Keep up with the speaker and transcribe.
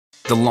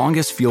The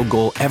longest field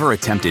goal ever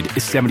attempted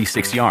is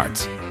 76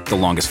 yards. The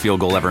longest field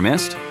goal ever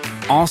missed?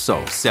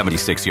 Also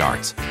 76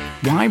 yards.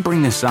 Why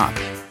bring this up?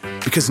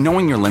 Because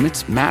knowing your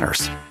limits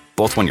matters,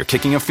 both when you're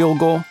kicking a field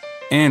goal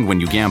and when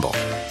you gamble.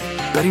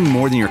 Betting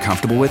more than you're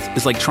comfortable with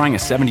is like trying a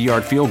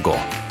 70-yard field goal.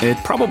 It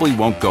probably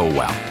won't go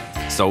well.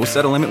 So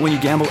set a limit when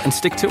you gamble and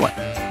stick to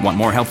it. Want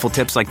more helpful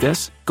tips like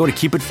this? Go to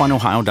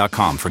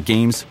keepitfunohio.com for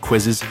games,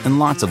 quizzes, and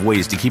lots of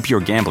ways to keep your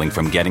gambling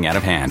from getting out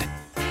of hand.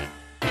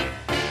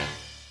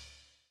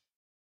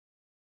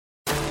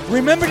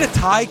 Remember the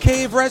Thai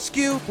cave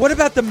rescue? What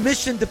about the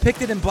mission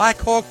depicted in Black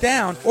Hawk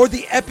Down or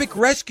the epic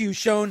rescue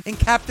shown in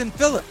Captain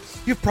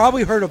Phillips? You've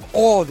probably heard of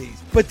all these,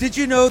 but did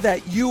you know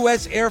that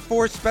U.S. Air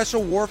Force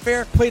Special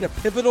Warfare played a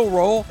pivotal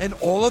role in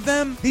all of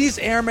them? These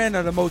airmen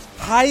are the most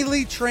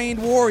highly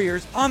trained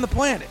warriors on the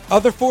planet.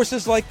 Other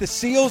forces like the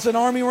SEALs and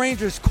Army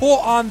Rangers call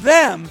on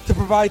them to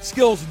provide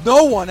skills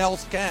no one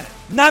else can.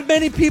 Not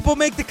many people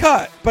make the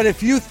cut, but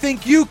if you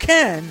think you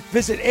can,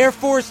 visit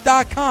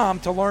airforce.com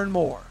to learn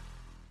more.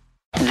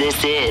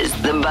 This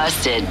is the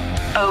Busted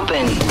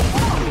Open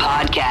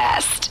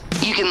Podcast.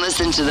 You can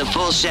listen to the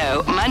full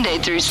show Monday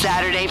through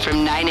Saturday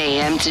from 9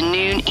 a.m. to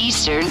noon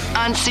Eastern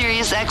on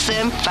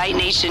SiriusXM Fight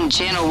Nation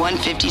Channel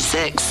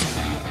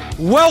 156.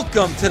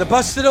 Welcome to the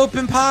Busted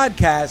Open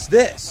Podcast.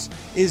 This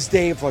is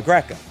Dave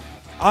LaGreca.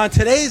 On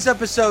today's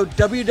episode,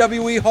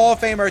 WWE Hall of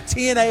Famer,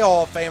 TNA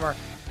Hall of Famer,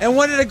 and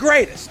one of the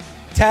greatest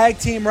tag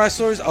team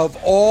wrestlers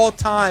of all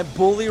time,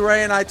 Bully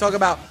Ray, and I talk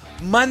about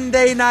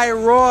Monday Night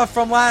Raw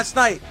from last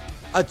night.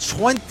 A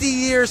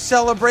 20-year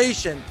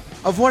celebration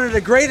of one of the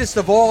greatest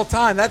of all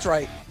time. That's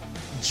right,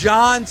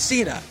 John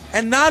Cena.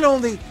 And not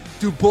only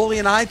do Bully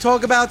and I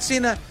talk about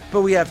Cena,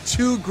 but we have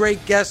two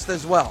great guests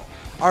as well.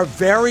 Our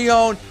very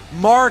own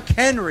Mark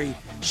Henry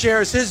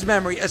shares his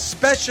memory,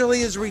 especially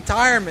his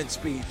retirement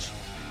speech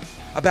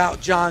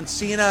about John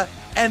Cena.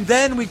 And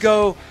then we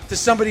go to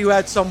somebody who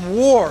had some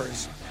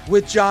wars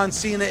with John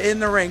Cena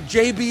in the ring,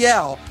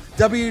 JBL,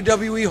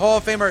 WWE Hall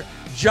of Famer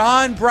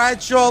John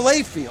Bradshaw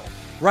Layfield,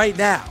 right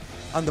now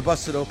on the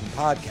Busted Open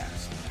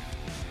Podcast.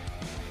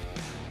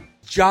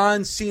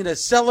 John Cena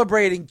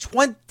celebrating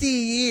 20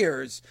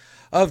 years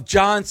of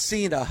John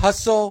Cena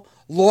hustle,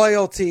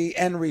 loyalty,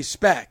 and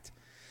respect.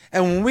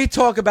 And when we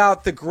talk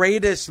about the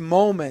greatest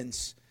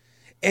moments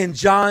in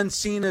John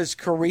Cena's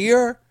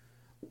career,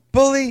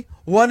 Bully,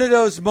 one of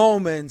those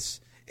moments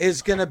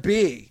is going to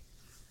be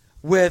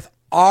with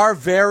our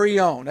very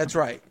own, that's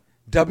right,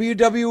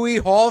 WWE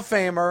Hall of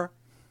Famer,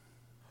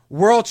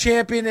 world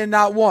champion in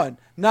not one,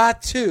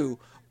 not two,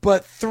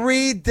 but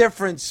three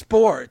different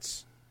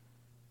sports.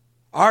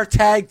 Our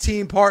tag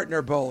team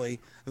partner, Bully,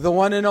 the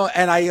one and only,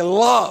 and I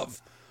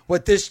love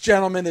what this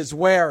gentleman is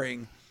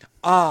wearing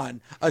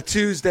on a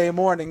Tuesday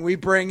morning. We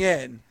bring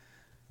in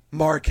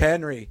Mark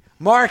Henry.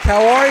 Mark,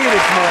 how are you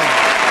this morning?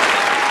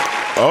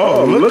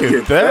 Oh, look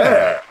at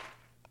that.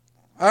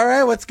 All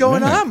right, what's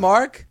going on,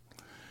 Mark?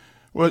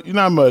 Well,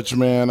 not much,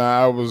 man.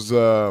 I was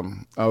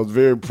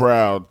very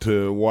proud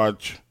to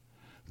watch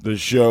the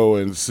show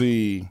and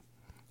see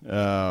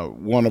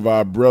one of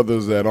our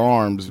brothers at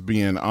arms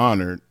being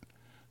honored.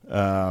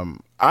 I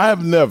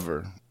have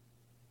never,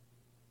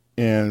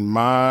 in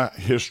my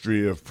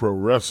history of pro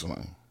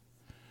wrestling,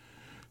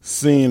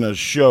 seen a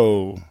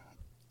show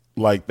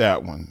like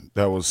that one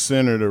that was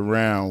centered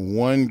around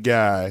one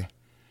guy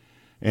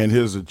and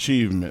his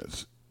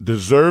achievements.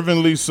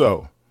 Deservingly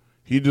so.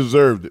 He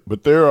deserved it.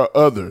 But there are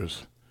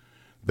others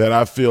that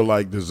I feel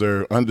like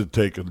deserve.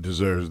 Undertaker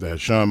deserves that.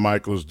 Shawn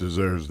Michaels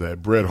deserves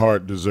that. Bret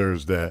Hart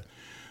deserves that.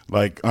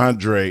 Like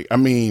Andre. I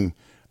mean,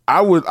 I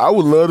would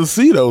love to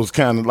see those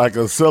kind of like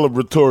a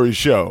celebratory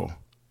show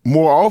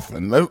more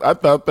often. I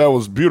thought that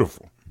was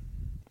beautiful.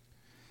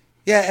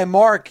 Yeah, and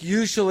Mark,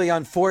 usually,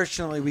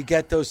 unfortunately, we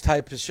get those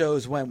types of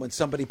shows when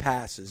somebody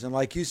passes. And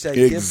like you said,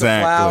 give the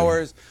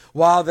flowers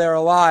while they're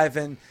alive.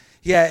 And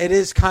yeah, it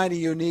is kind of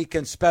unique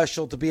and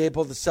special to be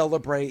able to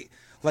celebrate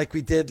like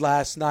we did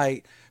last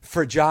night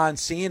for John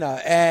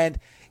Cena. And,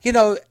 you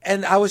know,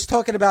 and I was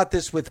talking about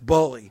this with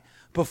Bully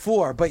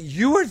before, but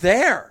you were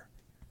there,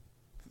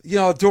 you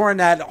know, during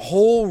that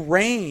whole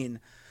reign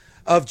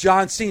of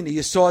John Cena.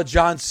 You saw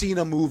John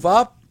Cena move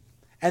up,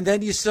 and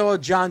then you saw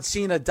John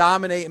Cena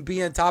dominate and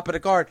be on top of the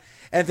card.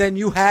 And then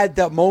you had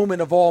the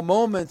moment of all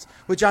moments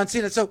with John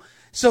Cena. So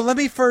let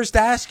me first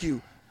ask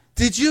you,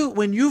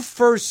 when you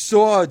first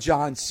saw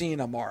John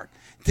Cena, Mark,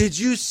 did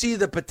you see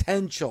the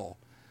potential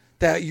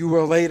that you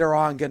were later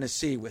on going to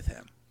see with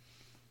him?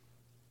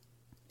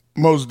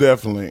 Most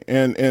definitely.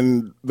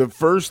 And the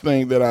first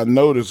thing that I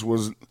noticed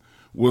was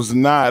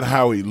not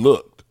how he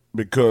looked,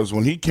 because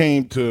when he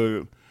came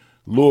to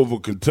Louisville,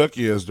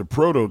 Kentucky as the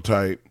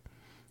prototype,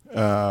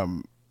 I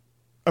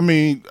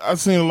mean, I've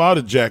seen a lot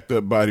of jacked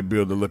up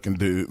bodybuilder looking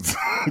dudes,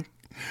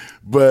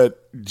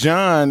 but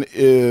John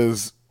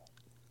is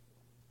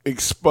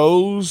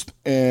exposed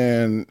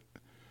and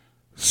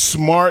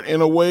smart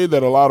in a way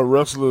that a lot of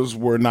wrestlers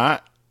were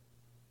not.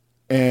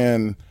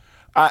 And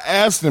I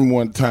asked him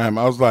one time,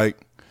 I was like,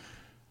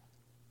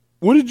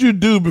 what did you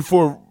do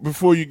before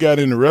you got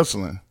into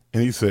wrestling?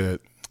 And he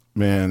said,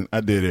 man,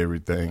 I did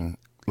everything.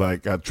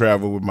 Like, I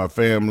traveled with my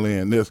family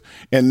and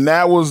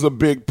that was a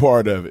big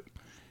part of it.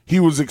 He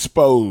was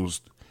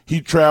exposed.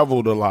 He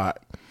traveled a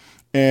lot.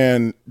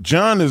 And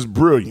John is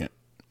brilliant.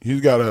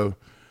 He's got a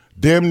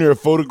damn near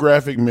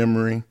photographic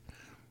memory,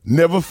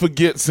 never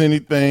forgets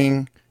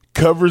anything,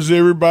 covers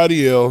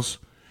everybody else,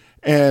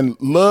 and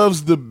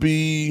loves to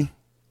be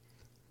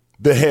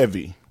the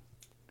heavy.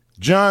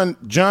 John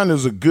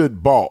is a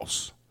good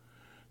boss.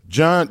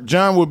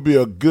 John would be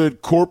a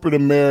good corporate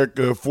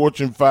America,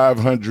 Fortune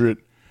 500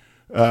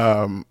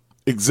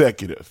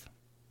 executive,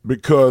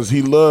 because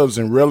he loves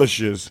and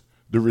relishes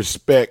the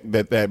respect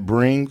that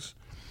brings.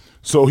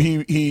 So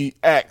he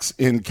acts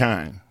in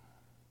kind.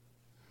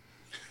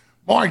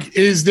 Mark,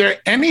 is there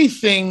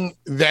anything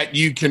that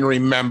you can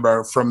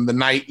remember from the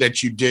night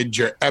that you did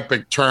your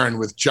epic turn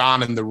with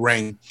John in the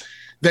ring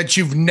that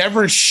you've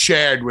never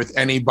shared with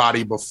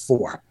anybody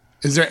before?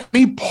 Is there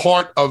any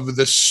part of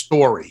the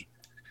story,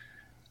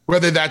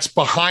 whether that's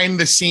behind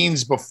the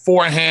scenes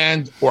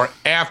beforehand or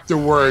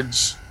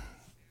afterwards,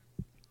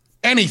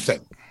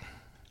 anything?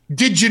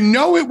 Did you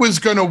know it was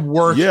going to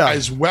work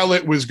as it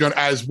was going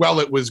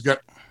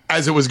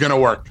to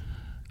work?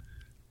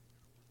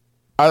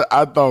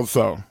 I thought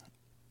so.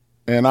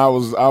 And I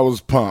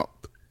was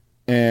pumped.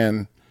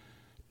 And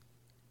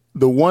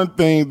the one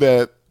thing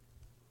that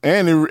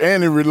and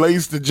it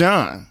relates to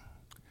John.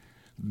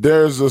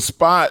 There's a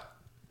spot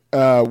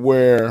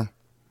where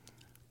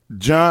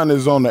John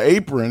is on the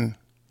apron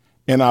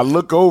and I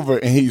look over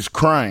and he's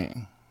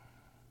crying.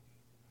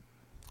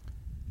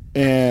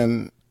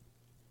 And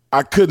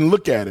I couldn't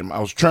look at him. I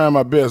was trying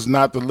my best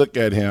not to look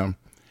at him.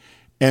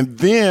 And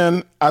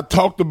then I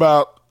talked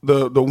about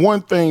the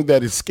one thing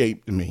that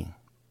escaped me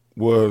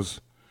was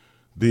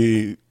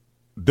the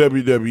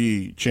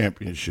WWE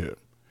Championship.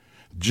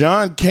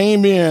 John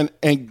came in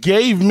and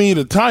gave me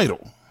the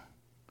title.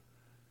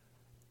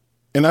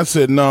 And I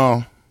said,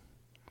 no,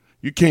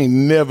 you can't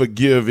never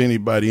give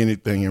anybody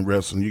anything in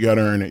wrestling. You got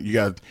to earn it. You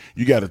got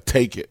to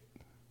take it.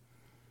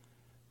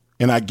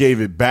 And I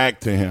gave it back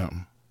to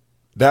him.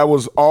 That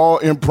was all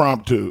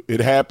impromptu. It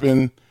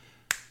happened.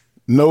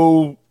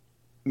 No,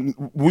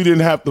 we didn't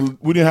have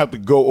to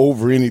go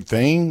over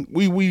anything.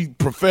 We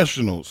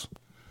professionals.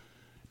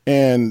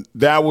 And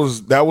that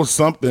was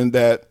something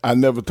that I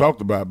never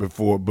talked about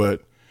before,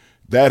 but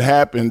that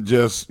happened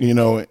just,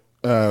 just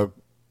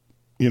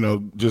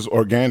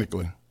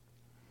organically.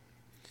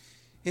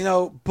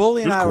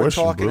 Bully and I were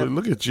talking. Bully.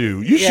 Look at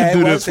you. You should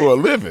do this for a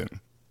living.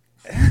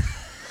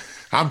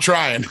 I'm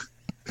trying.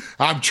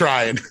 But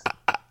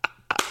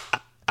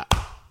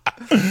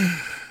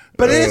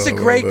it is a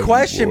great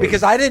question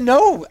because I didn't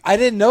know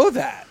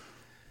that.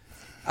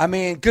 I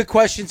mean, good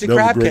questions and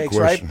crab cakes,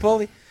 right,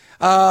 Bully?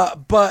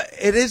 But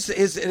it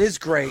is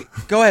great.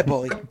 Go ahead,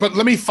 Bully. But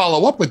let me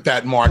follow up with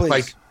that, Mark. Please.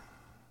 Like,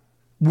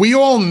 we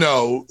all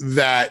know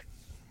that,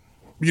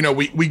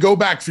 we go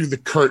back through the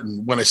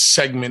curtain when a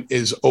segment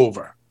is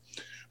over.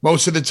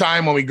 Most of the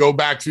time when we go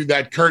back through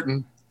that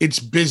curtain, it's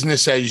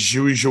business as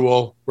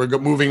usual. We're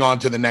moving on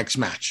to the next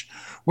match.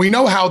 We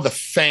know how the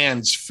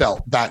fans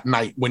felt that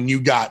night when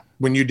you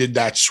did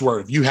that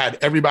swerve. You had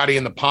everybody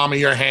in the palm of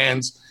your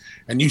hands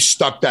and you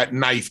stuck that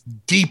knife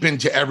deep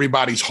into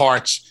everybody's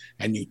hearts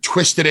and you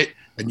twisted it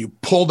and you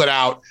pulled it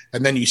out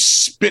and then you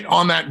spit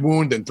on that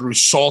wound and threw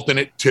salt in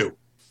it too,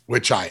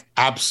 which I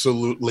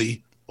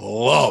absolutely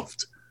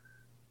loved.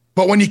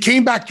 But when you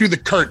came back through the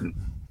curtain,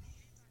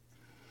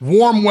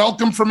 warm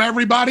welcome from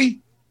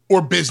everybody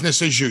or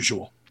business as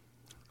usual?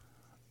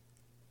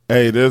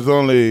 Hey, there's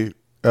only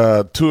 2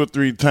 or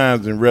 3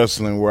 times in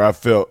wrestling where I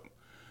felt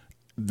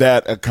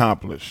that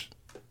accomplished.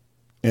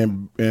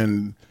 And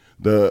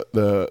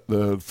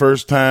the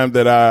first time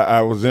that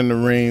I was in the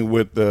ring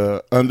with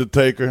the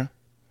Undertaker,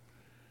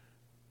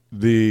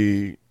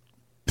 the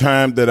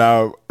time that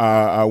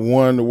I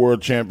won the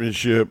World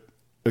Championship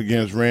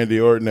against Randy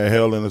Orton at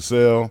Hell in a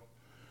Cell,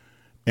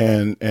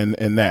 and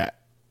that.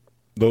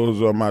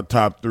 Those are my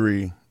top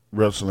 3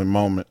 wrestling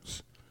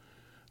moments.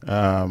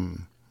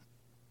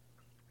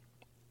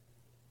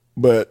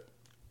 But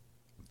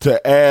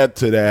to add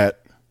to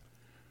that,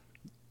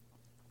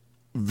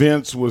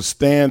 Vince was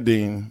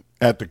standing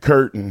at the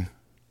curtain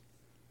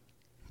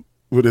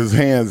with his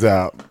hands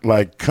out,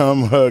 like,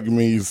 come hug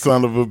me, you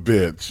son of a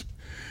bitch.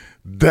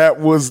 That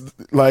was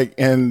like,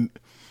 and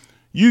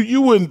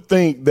you wouldn't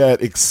think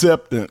that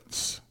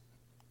acceptance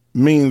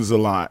means a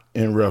lot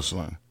in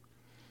wrestling.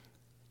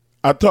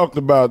 I talked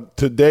about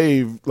to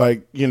Dave,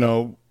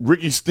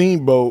 Ricky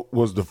Steamboat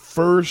was the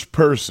first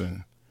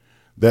person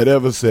that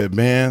ever said,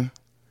 man,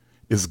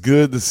 it's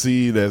good to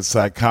see that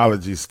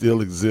psychology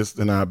still exists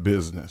in our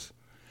business.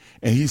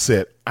 And he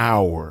said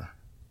our,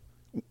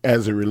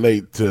 as it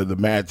relates to the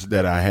match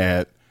that I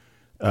had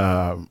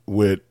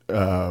with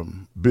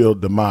Bill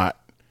DeMott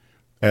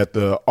at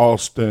the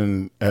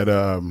Austin, at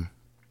the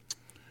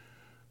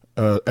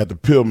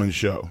Pillman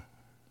show.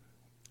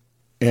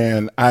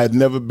 And I had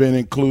never been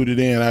included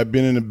in. I'd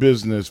been in the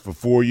business for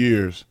 5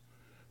 years.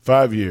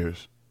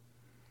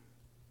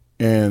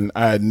 And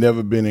I had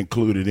never been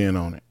included in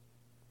on it.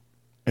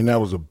 And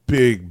that was a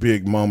big,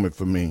 big moment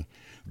for me.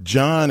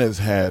 John has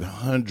had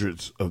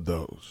hundreds of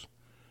those.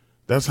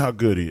 That's how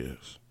good he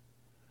is.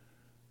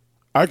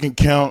 I can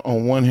count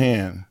on one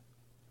hand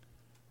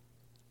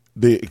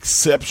the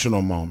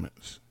exceptional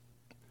moments.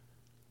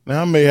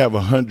 Now, I may have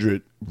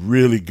 100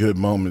 really good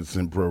moments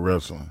in pro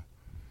wrestling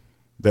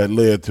that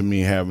led to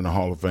me having a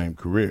Hall of Fame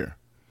career.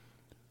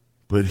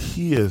 But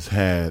he has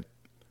had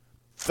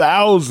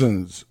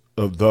thousands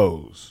of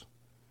those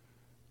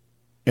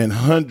and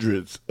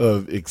hundreds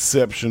of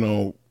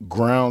exceptional,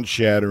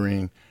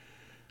 ground-shattering,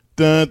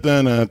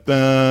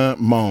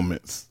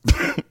 moments.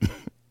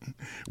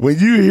 When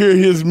you hear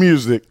his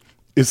music,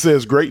 it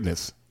says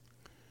greatness.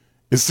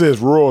 It says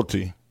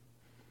royalty.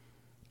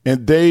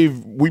 And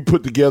Dave, we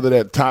put together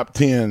that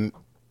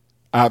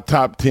our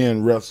top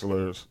 10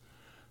 wrestlers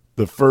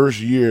the first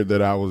year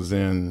that I was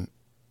in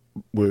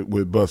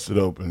with Busted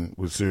Open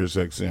with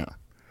SiriusXM.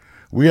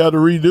 We had to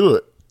redo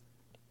it.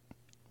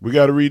 We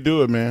got to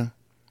redo it, man,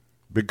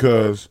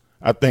 because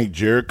I think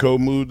Jericho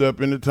moved up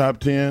in the top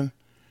 10,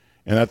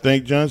 and I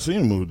think John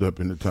Cena moved up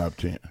in the top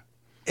 10.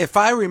 If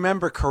I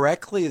remember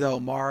correctly, though,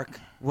 Mark,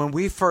 when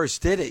we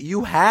first did it,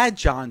 you had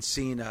John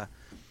Cena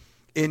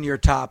in your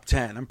top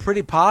 10. I'm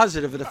pretty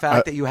positive of the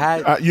fact that you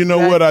had. I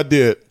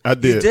did.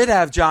 You did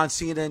have John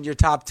Cena in your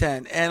top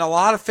 10. And a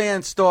lot of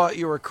fans thought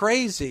you were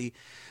crazy.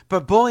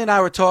 But Bully and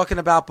I were talking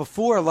about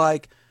before,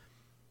 like,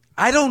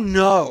 I don't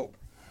know,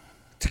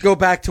 to go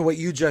back to what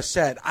you just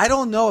said, I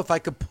don't know if I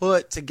could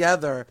put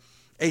together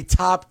a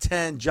top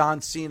 10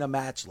 John Cena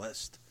match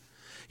list.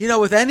 You know,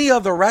 with any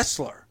other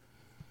wrestler,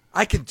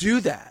 I could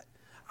do that.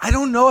 I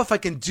don't know if I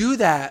can do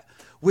that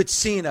with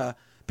Cena,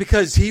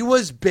 because he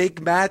was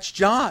big match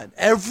John.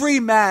 Every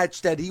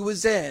match that he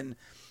was in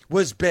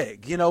was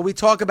big. You know, we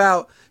talk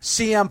about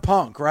CM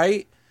Punk,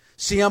 right?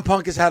 CM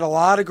Punk has had a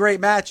lot of great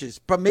matches,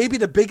 but maybe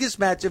the biggest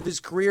match of his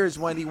career is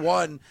when he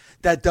won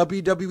that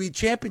WWE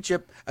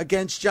Championship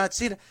against John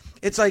Cena.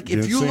 It's like,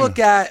 if you look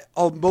at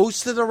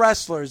most of the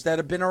wrestlers that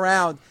have been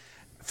around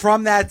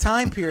from that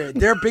time period,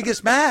 their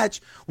biggest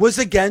match was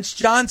against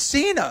John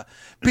Cena,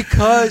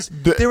 because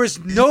there was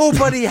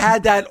nobody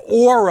had that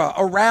aura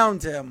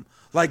around him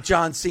like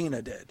John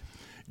Cena did.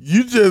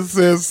 You just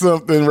said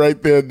something right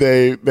there,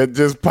 Dave, that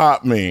just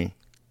popped me.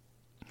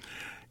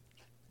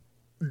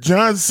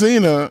 John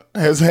Cena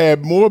has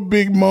had more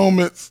big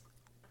moments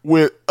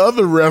with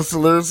other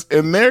wrestlers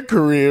in their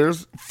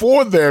careers,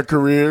 for their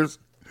careers,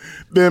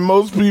 than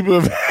most people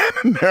have had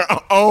in their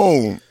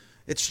own.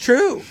 It's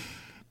true.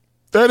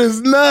 That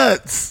is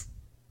nuts.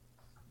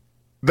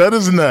 That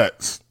is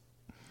nuts.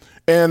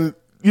 And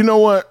you know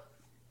what?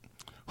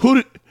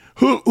 Who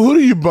do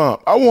you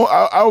bump? I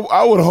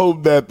would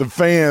hope that the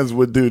fans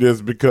would do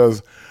this,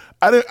 because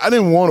I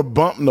didn't want to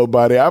bump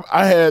nobody.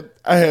 I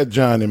had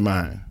John in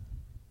mind,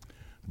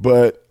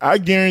 but I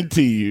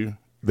guarantee you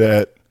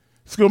that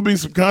it's going to be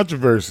some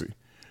controversy,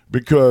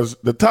 because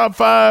the top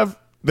 5,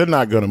 they're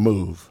not going to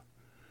move.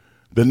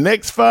 The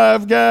next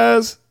 5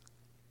 guys,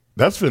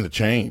 that's going to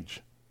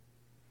change.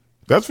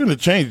 That's going to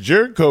change.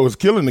 Jericho is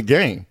killing the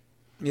game.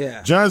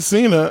 Yeah. John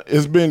Cena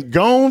has been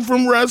gone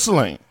from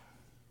wrestling,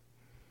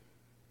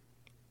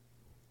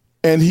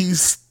 and he's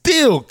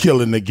still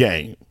killing the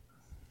game.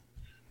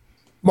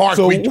 Mark,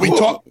 so, we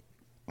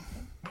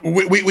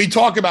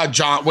talk about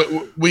John.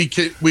 We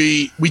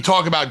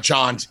talk about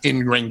John's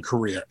in-ring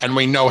career, and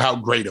we know how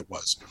great it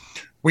was.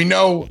 We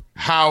know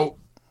how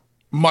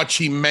much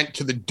he meant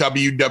to the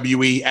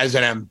WWE as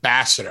an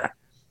ambassador.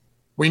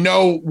 We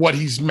know what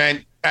he's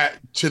meant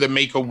to the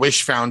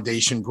Make-A-Wish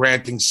Foundation,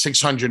 granting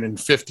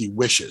 650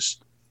 wishes.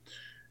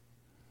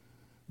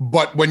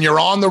 But when you're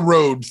on the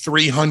road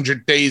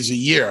 300 days a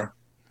year,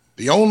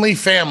 the only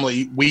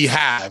family we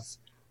have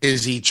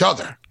is each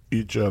other.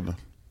 Each other.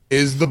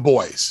 Is the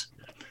boys.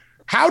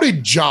 How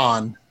did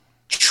John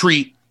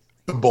treat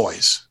the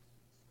boys?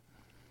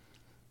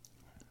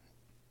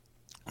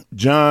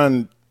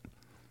 John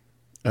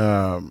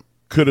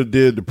could have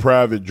did the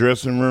private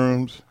dressing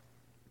rooms.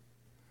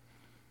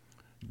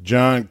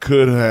 John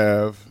could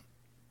have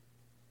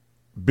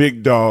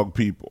big dog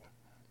people.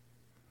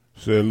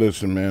 Said,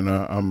 listen, man,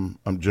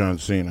 I'm John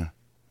Cena.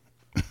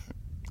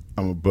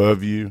 I'm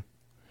above you.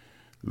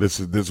 This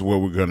is what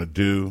we're going to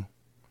do.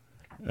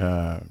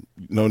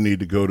 No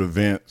need to go to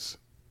events.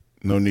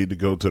 No need to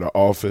go to the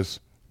office.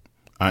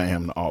 I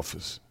am the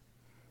office.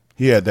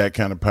 He had that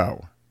kind of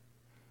power.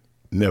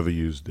 Never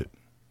used it.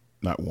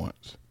 Not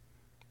once.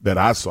 That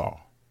I saw.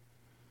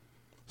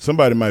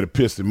 Somebody might have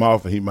pissed him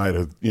off, and he might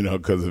have,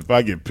 because if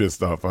I get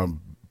pissed off, I'm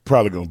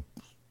probably going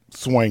to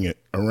swing it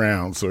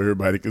around so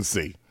everybody can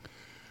see.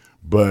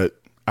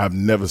 But I've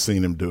never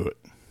seen him do it.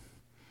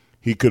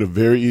 He could have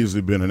very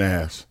easily been an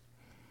ass.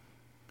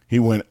 He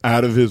went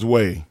out of his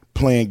way,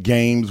 playing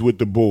games with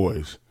the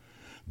boys,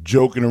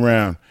 joking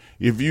around.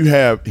 If you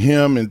have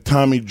him and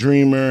Tommy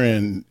Dreamer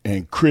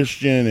and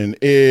Christian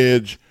and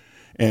Edge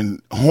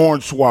and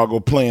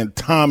Hornswoggle playing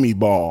Tommy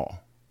ball,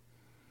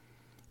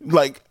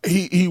 like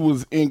he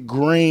was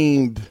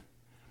ingrained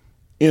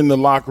in the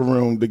locker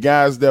room, the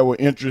guys that were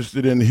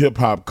interested in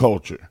hip-hop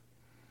culture.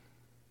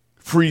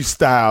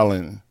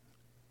 freestyling,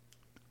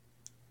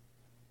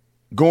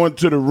 going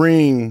to the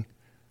ring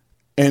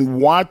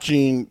and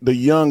watching the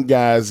young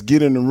guys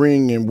get in the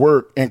ring and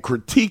work and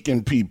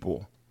critiquing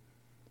people.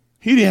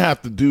 He didn't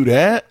have to do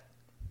that.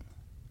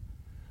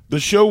 The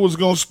show was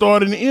going to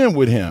start and end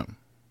with him.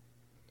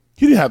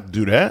 He didn't have to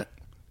do that.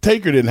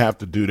 Taker didn't have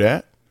to do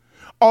that.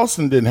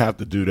 Austin didn't have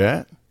to do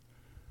that.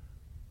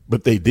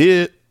 But they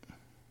did.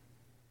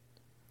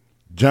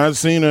 John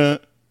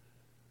Cena,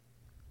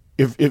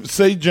 if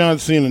say John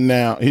Cena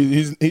now,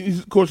 he's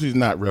of course he's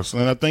not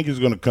wrestling. I think he's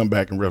going to come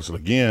back and wrestle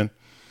again.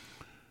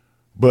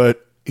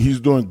 But he's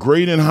doing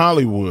great in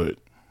Hollywood.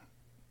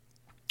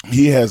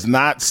 He has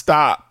not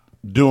stopped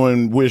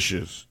doing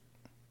wishes.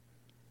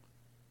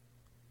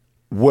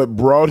 What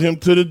brought him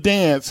to the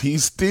dance,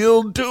 he's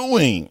still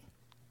doing.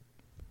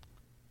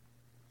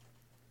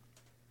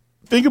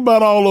 Think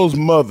about all those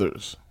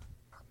mothers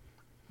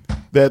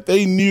that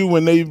they knew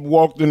when they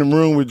walked in the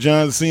room with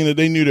John Cena,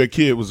 they knew their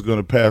kid was going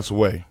to pass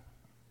away.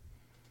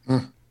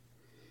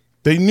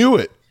 They knew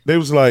it. They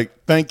was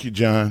like, thank you,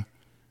 John.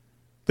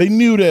 They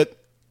knew that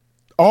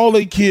all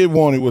their kid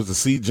wanted was to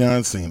see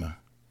John Cena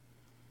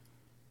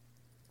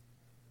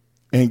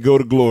and go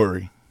to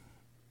glory.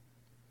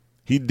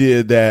 He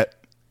did that.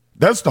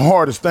 That's the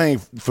hardest thing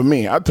for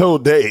me. I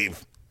told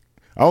Dave,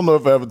 I don't know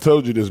if I ever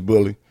told you this,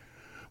 Bully,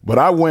 but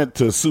I went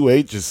to Sue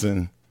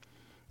Aitchison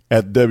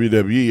at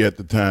WWE at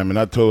the time, and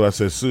I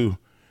said, Sue,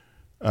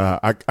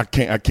 I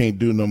can't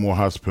do no more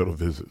hospital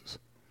visits.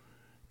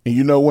 And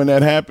you know when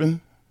that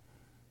happened?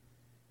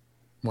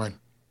 When?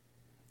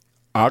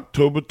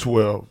 October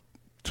 12th,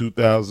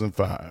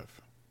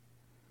 2005.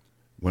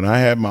 When I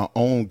had my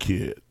own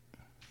kid,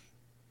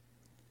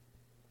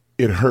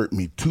 it hurt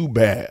me too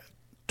bad,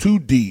 too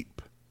deep,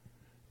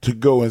 to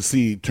go and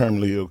see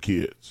terminally ill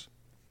kids.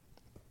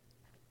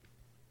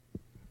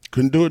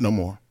 Couldn't do it no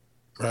more.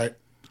 Right.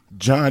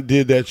 John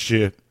did that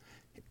shit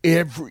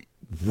every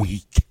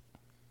week.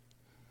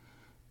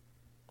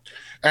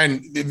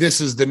 And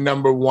this is the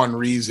number one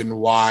reason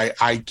why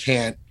I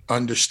can't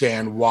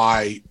understand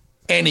why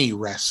any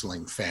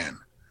wrestling fan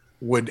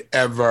would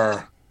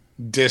ever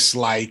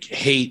dislike,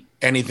 hate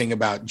anything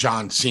about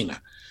John Cena.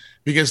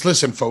 Because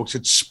listen, folks,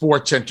 it's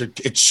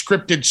it's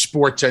scripted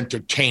sports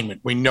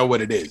entertainment. We know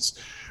what it is.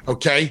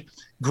 Okay?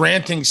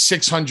 Granting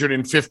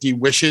 650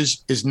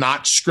 wishes is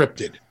not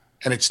scripted,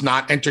 and it's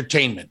not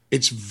entertainment.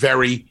 It's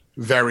very,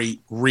 very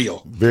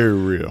real. Very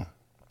real.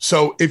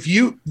 So if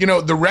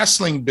the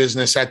wrestling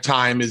business at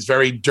times is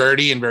very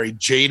dirty and very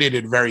jaded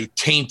and very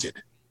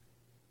tainted.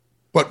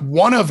 But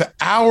one of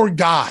our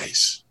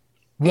guys,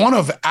 one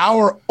of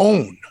our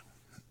own,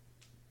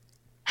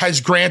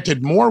 has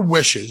granted more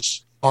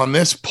wishes on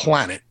this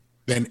planet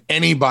than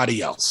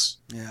anybody else.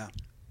 Yeah.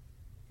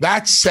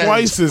 That says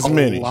twice as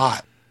many. A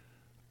lot.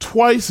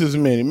 Twice as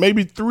many,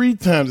 maybe 3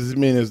 times as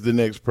many as the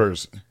next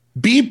person.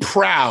 Be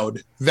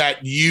proud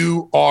that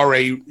you are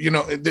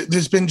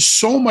there's been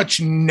so much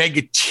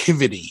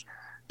negativity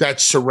that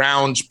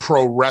surrounds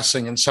pro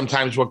wrestling and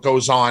sometimes what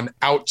goes on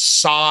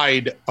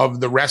outside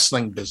of the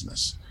wrestling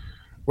business,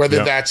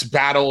 whether that's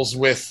battles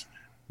with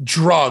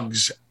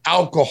drugs,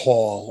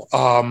 alcohol,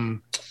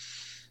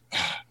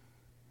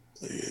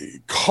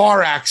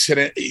 car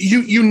accident,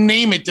 you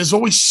name it. There's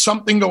always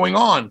something going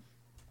on.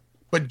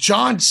 But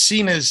John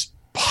Cena's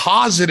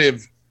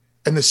positive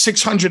and the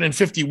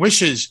 650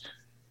 wishes,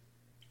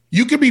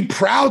 you can be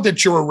proud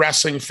that you're a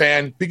wrestling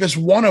fan because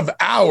one of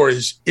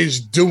ours is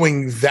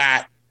doing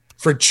that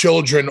for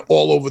children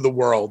all over the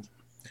world.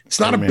 It's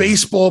not a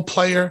baseball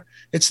player.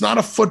 It's not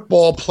a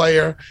football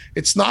player.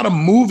 It's not a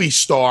movie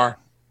star.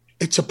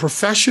 It's a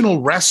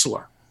professional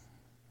wrestler.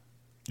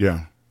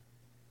 Yeah.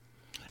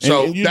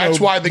 So that's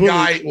why the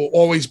guy will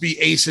always be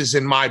aces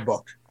in my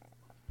book.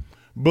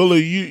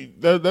 Bully,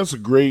 that's a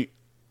great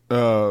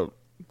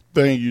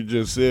thing you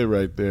just said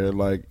right there.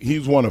 Like,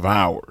 he's one of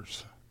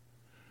ours.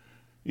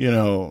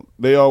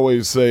 They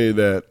always say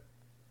that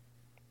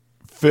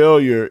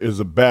failure is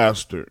a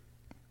bastard,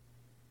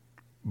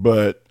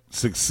 but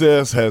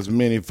success has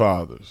many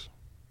fathers.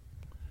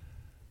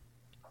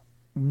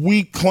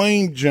 We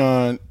claim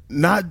John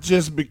not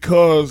just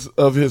because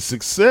of his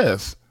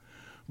success,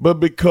 but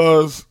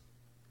because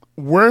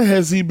where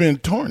has he been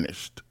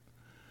tarnished?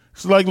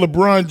 It's like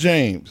LeBron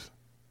James.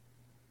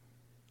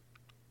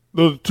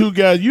 Those 2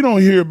 guys, you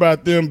don't hear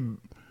about them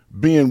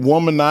being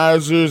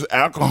womanizers,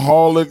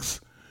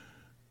 alcoholics,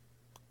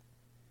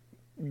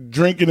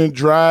 drinking and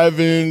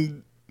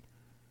driving.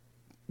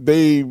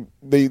 They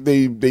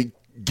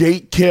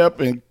gate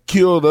kept and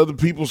killed other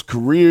people's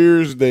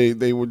careers.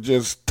 They were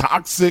just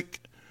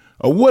toxic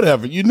or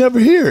whatever. You never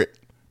hear it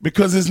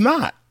because it's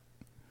not.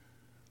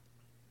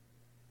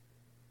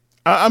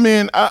 I've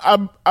met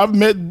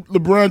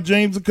LeBron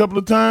James a couple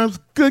of times.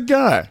 Good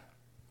guy.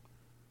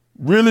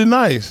 Really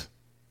nice.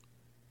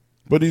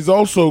 But he's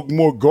also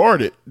more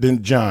guarded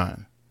than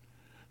John.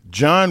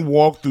 John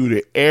walked through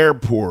the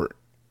airport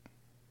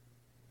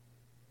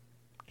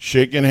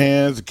shaking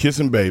hands,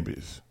 kissing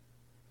babies.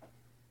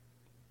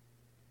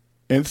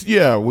 And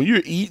when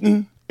you're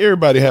eating,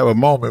 everybody have a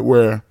moment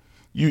where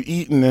you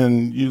eating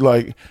and you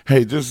like,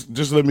 hey,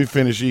 just let me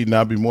finish eating.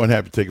 I'll be more than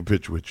happy to take a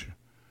picture with you.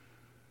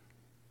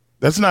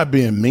 That's not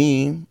being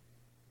mean.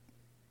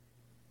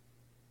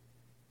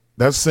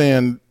 That's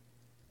saying,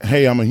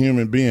 hey, I'm a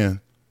human being.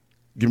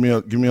 Give me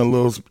a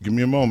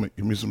moment.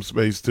 Give me some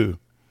space too.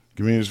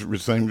 Give me the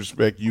same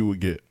respect you would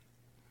get.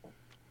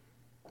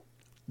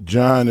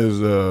 John is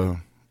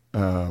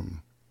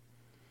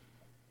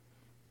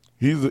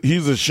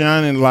he's a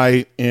shining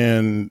light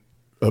in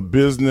a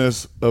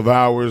business of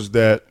ours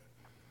that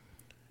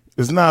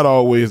has not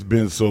always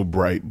been so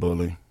bright,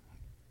 Bully.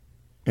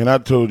 And I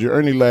told you,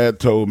 Ernie Ladd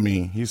told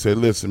me, he said,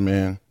 listen,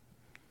 man,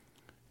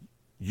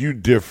 you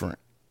different.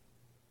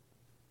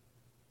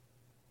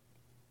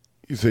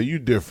 He said, you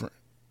different.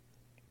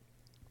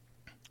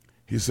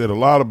 He said, a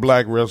lot of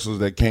black wrestlers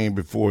that came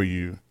before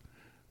you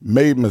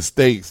made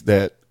mistakes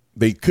that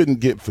they couldn't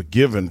get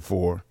forgiven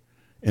for,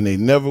 and they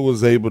never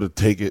was able to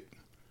take it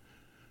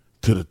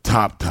to the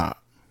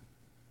top.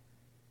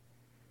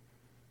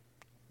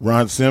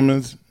 Ron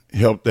Simmons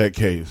helped that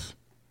case.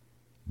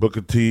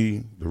 Booker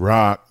T, The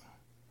Rock,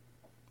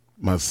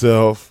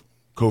 myself,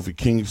 Kofi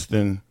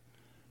Kingston,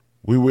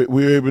 we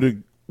were able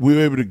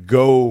to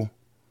go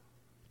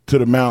to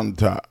the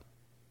mountaintop.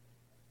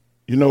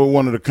 You know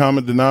one of the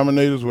common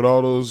denominators with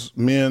all those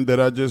men that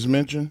I just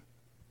mentioned?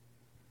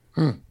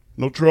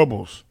 No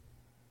troubles.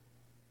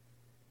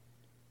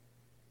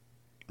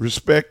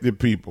 Respected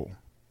people.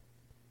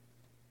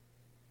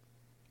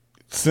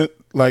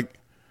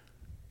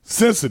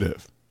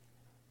 Sensitive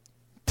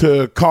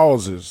to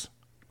causes.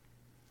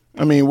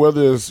 I mean,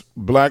 whether it's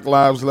Black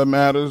Lives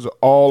Matters,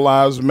 All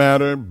Lives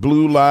Matter,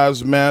 Blue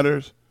Lives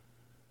Matters,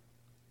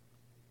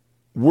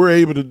 we're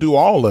able to do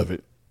all of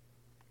it.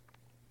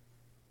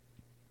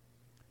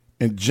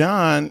 And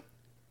John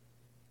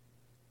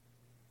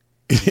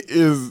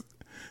is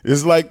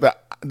like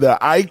the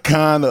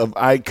icon of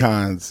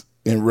icons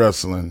in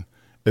wrestling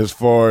as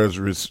far as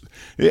we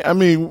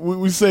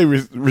say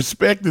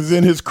respect is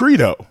in his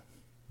credo.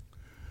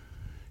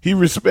 He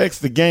respects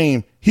the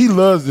game. He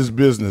loves this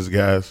business,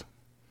 guys.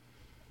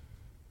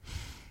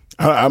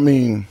 I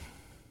mean,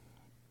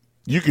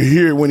 you can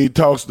hear it when he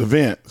talks to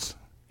Vince.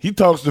 He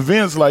talks to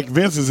Vince like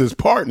Vince is his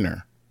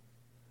partner.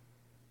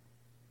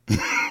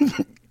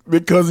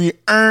 Because he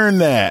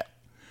earned that.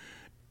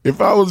 If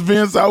I was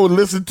Vince, I would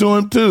listen to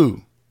him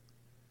too.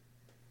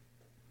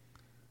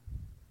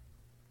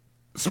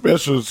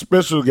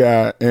 Special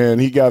guy, and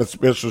he got a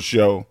special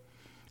show,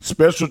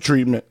 special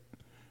treatment.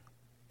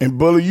 And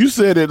Bully, you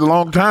said it a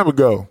long time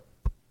ago,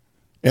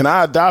 and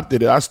I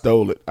adopted it. I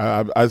stole it.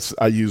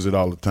 I use it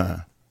all the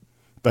time.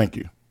 Thank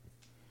you.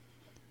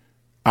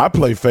 I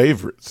play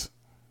favorites.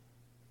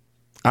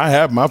 I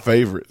have my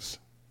favorites.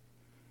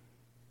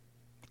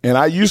 And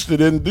I used to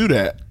didn't do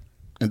that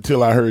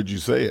until I heard you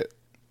say it.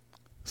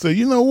 So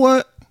you know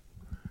what?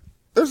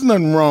 There's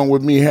nothing wrong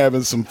with me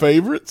having some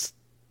favorites.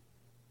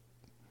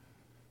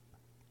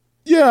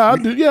 Yeah, I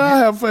do. Yeah, I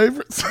have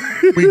favorites.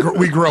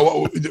 we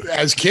grow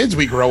as kids.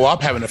 We grow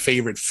up having a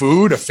favorite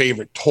food, a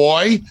favorite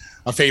toy,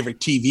 a favorite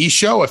TV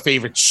show, a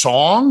favorite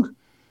song,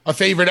 a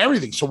favorite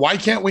everything. So why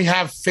can't we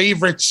have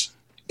favorites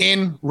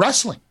in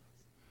wrestling?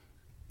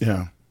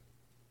 Yeah.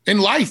 In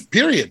life,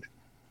 period.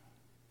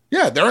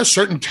 Yeah, there are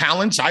certain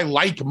talents I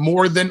like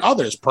more than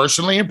others,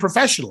 personally and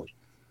professionally.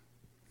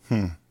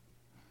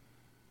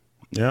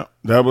 Yeah,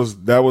 that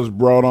was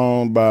brought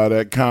on by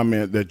that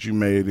comment that you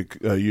made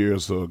a year or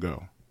so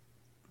ago.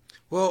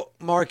 Well,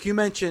 Mark, you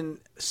mentioned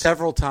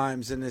several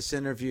times in this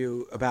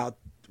interview about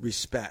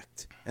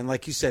respect. And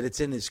like you said,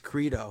 it's in his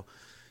credo.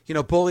 You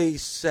know, Bully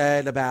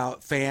said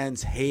about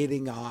fans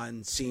hating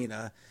on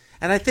Cena.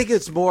 And I think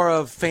it's more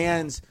of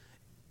fans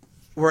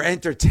were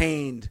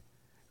entertained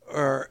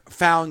or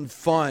found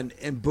fun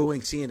in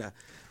booing Cena.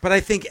 But I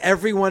think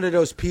every one of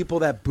those people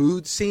that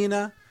booed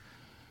Cena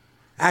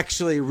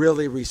actually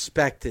really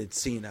respected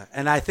Cena.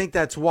 And I think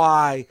that's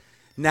why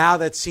now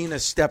that Cena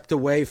stepped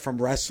away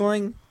from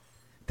wrestling,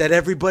 that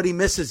everybody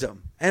misses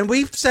him. And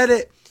we've said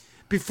it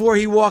before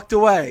he walked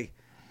away.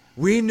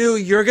 We knew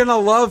you're going to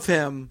love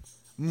him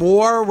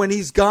more when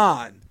he's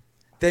gone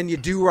than you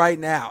do right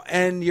now.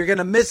 And you're going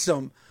to miss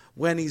him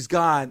when he's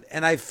gone.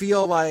 And I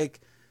feel like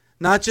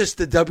not just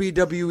the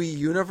WWE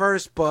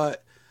universe,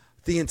 but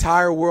the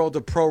entire world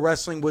of pro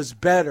wrestling was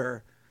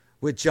better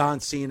with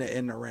John Cena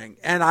in the ring.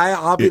 And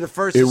I'll be the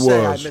first to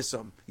say I miss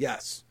him.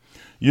 Yes.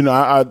 You know,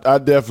 I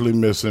definitely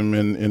miss him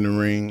in the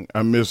ring.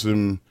 I miss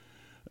him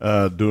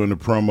doing the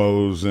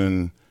promos,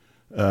 and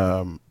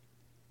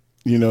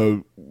you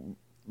know,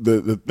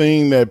 the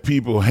thing that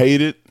people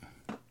hated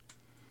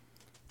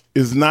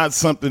is not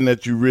something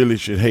that you really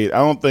should hate. I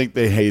don't think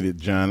they hated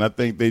John. I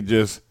think they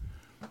just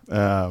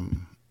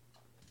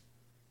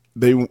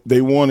they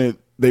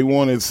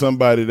wanted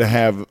somebody to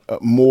have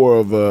more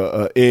of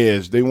a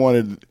edge. They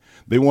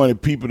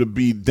wanted people to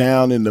be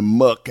down in the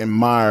muck and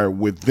mire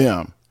with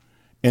them,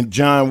 and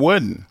John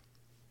wasn't.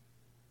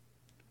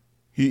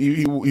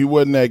 He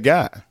wasn't that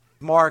guy.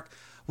 Mark,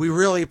 we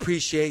really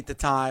appreciate the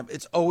time.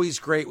 It's always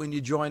great when you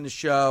join the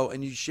show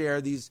and you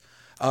share these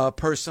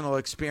personal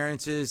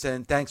experiences.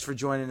 And thanks for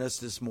joining us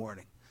this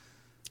morning.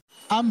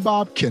 I'm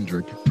Bob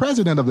Kendrick,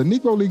 president of the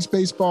Negro Leagues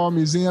Baseball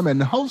Museum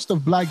and host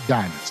of Black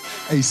Diamonds,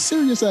 a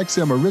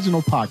SiriusXM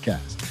original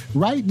podcast.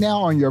 Right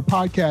now on your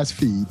podcast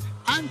feed,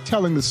 I'm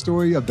telling the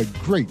story of the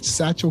great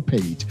Satchel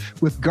Paige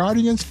with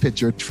Guardians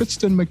pitcher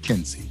Tristan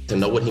McKenzie. To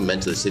know what he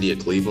meant to the city of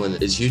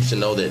Cleveland is huge, to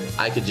know that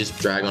I could just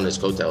drag on his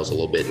coattails a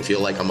little bit and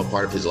feel like I'm a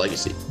part of his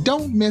legacy.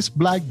 Don't miss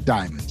Black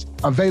Diamonds.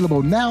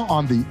 Available now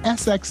on the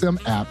SXM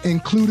app,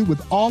 included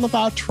with all of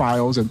our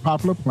trials and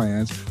popular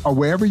plans, or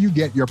wherever you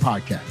get your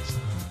podcasts.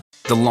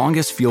 The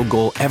longest field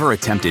goal ever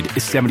attempted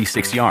is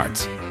 76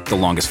 yards. The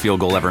longest field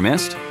goal ever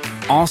missed?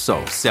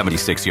 Also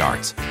 76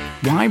 yards.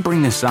 Why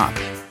bring this up?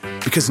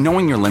 Because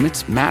knowing your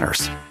limits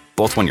matters,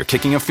 both when you're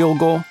kicking a field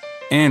goal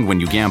and when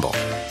you gamble.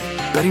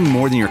 Betting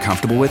more than you're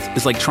comfortable with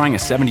is like trying a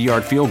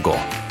 70-yard field goal.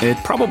 It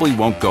probably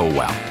won't go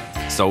well.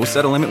 So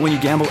set a limit when you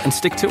gamble and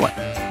stick to it.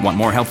 Want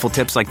more helpful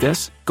tips like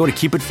this? Go to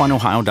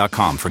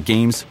keepitfunohio.com for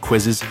games,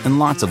 quizzes, and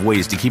lots of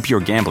ways to keep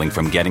your gambling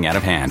from getting out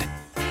of hand.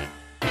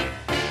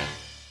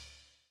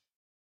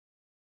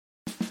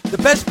 The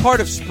best part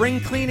of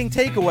spring cleaning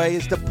takeaway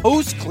is the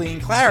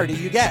post-clean clarity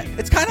you get.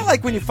 It's kind of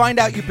like when you find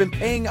out you've been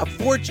paying a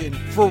fortune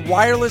for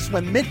wireless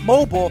when Mint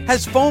Mobile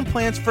has phone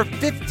plans for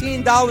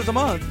 $15 a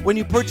month when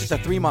you purchase a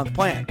 3-month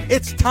plan.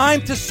 It's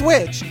time to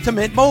switch to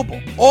Mint Mobile.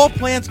 All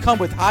plans come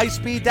with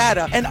high-speed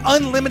data and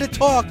unlimited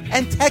talk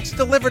and text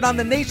delivered on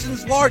the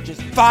nation's largest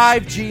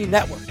 5G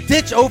network.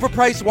 Ditch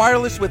overpriced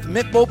wireless with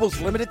Mint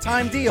Mobile's limited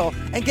time deal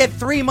and get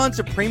 3 months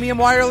of premium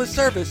wireless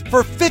service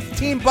for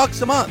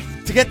 $15 a month.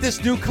 To get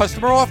this new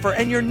customer offer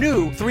and your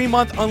new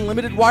 3-month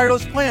unlimited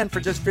wireless plan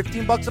for just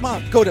 $15 a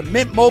month, go to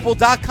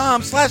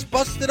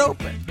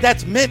mintmobile.com/bustedopen.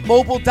 That's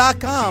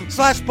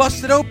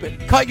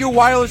mintmobile.com/bustedopen. Cut your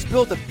wireless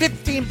bill to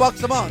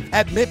 $15 a month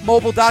at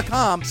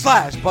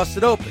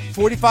mintmobile.com/bustedopen.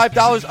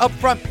 $45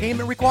 upfront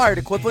payment required,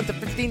 equivalent to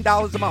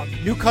 $15 a month.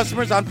 New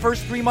customers on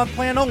first 3-month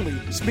plan only.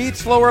 Speed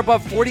slower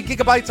above 40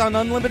 gigabytes on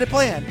unlimited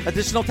plan.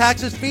 Additional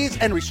taxes, fees,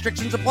 and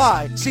restrictions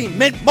apply. See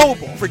Mint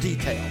Mobile for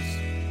details.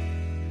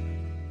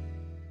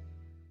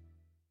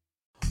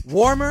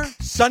 Warmer,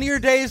 sunnier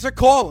days are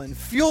calling.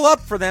 Fuel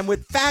up for them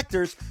with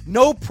Factor's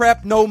no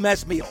prep, no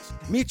mess meals.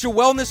 Meet your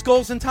wellness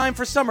goals in time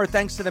for summer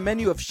thanks to the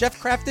menu of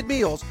chef-crafted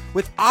meals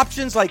with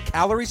options like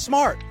Calorie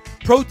Smart,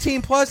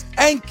 Protein Plus,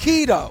 and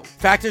Keto.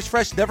 Factor's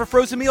fresh, never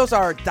frozen meals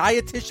are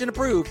dietitian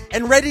approved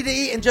and ready to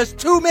eat in just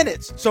 2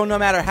 minutes. So no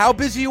matter how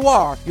busy you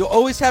are, you'll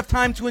always have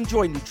time to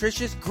enjoy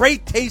nutritious,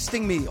 great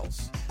tasting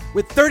meals.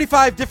 With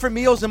 35 different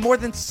meals and more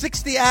than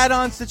 60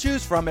 add-ons to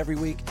choose from every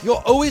week,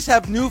 you'll always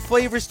have new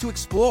flavors to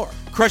explore.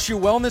 Crush your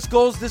wellness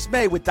goals this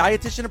May with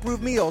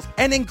dietitian-approved meals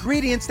and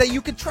ingredients that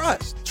you can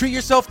trust. Treat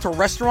yourself to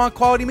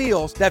restaurant-quality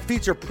meals that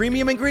feature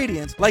premium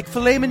ingredients like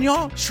filet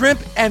mignon, shrimp,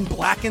 and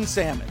blackened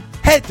salmon.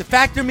 Head to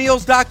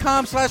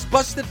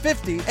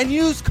factormeals.com/busted50 and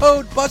use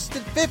code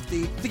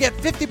busted50 to get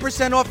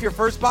 50% off your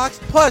first box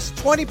plus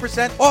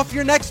 20% off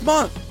your next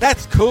month.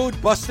 That's code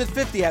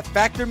busted50 at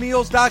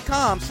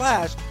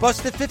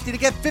factormeals.com/busted50 to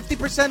get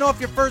 50% off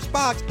your first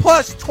box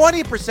plus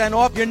 20%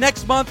 off your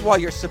next month while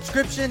your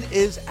subscription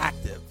is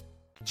active.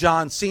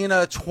 John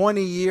Cena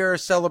 20-year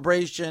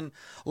celebration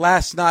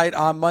last night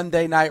on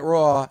Monday Night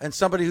Raw, and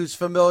somebody who's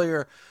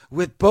familiar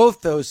with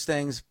both those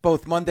things,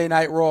 both Monday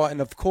Night Raw and,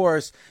 of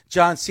course,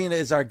 John Cena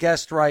is our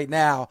guest right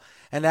now,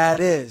 and that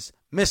is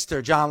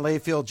Mr. John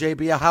Layfield,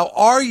 JBL. How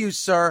are you,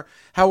 sir?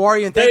 How are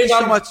you? And thank you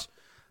so much.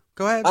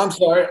 Go ahead. I'm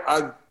sorry.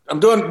 I'm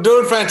doing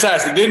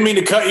fantastic. Didn't mean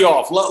to cut you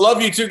off.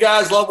 Love you two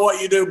guys. Love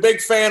what you do.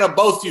 Big fan of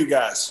both you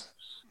guys.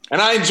 And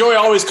I enjoy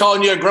always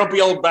calling you a grumpy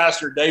old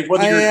bastard, Dave,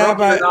 whether you're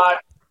grumpy or not.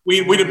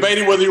 We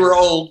debated whether you were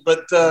old,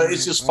 but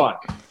it's just fun.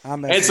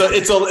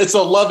 It's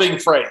a loving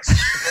phrase.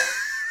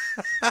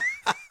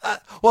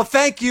 Well,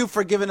 thank you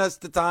for giving us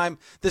the time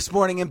this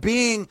morning and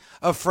being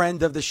a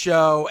friend of the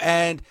show.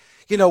 And,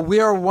 you know, we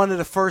are one of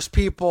the first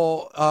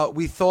people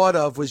we thought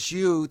of was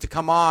you to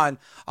come on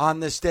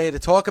this day to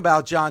talk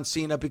about John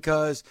Cena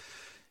because,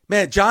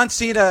 man, John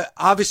Cena,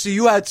 obviously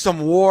you had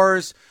some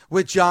wars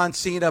with John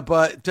Cena,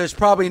 but there's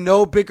probably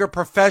no bigger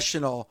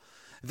professional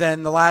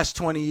than the last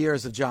 20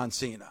 years of John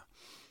Cena.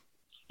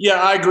 Yeah,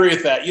 I agree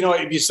with that. You know,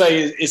 if you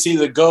say, is he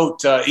the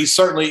GOAT? He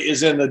certainly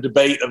is in the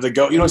debate of the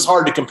GOAT. You know, it's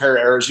hard to compare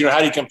eras. You know,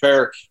 how do you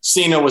compare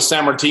Cena with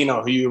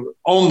Sammartino, who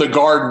owned the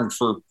Garden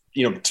for,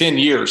 10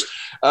 years?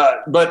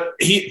 But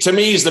to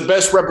me, he's the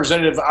best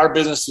representative our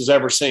business has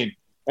ever seen.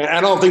 And I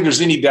don't think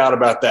there's any doubt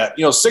about that.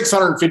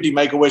 650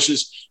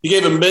 Make-A-Wishes. He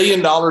gave $1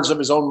 million of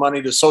his own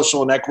money to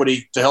social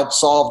inequity to help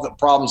solve the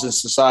problems in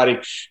society.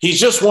 He's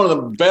just one of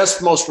the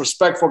best, most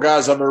respectful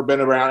guys I've ever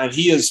been around. And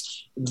he is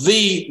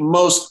the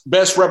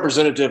best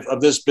representative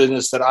of this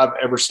business that I've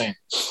ever seen.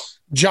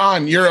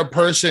 John, you're a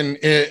person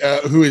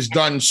who has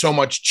done so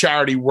much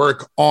charity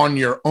work on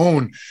your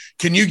own.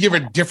 Can you give a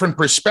different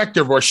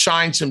perspective or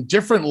shine some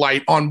different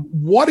light on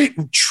what it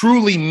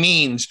truly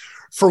means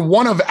for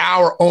one of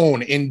our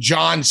own in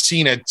John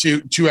Cena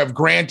to have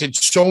granted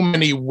so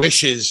many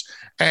wishes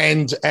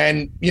and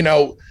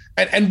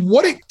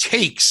what it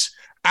takes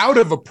out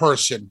of a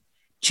person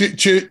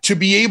to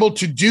be able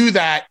to do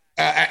that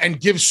and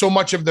give so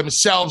much of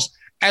themselves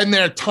and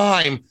their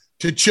time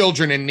to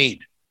children in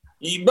need.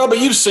 Bubba,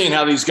 you've seen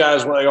how these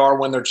guys they are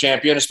when they're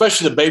champion,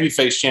 especially the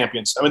babyface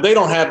champions. I mean, they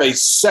don't have a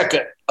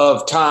second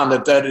of time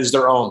that is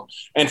their own.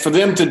 And for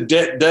them to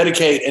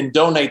dedicate and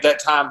donate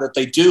that time that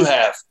they do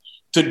have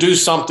to do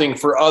something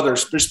for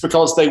others just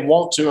because they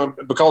want to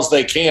and because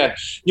they can,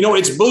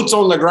 it's boots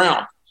on the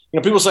ground.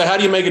 People say, how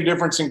do you make a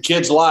difference in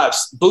kids'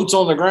 lives? Boots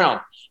on the ground.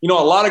 A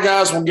lot of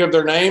guys will give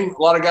their name.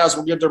 A lot of guys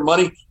will give their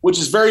money, which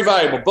is very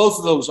valuable. Both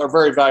of those are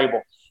very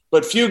valuable.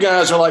 But few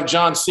guys are like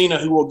John Cena,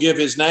 who will give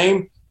his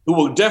name, who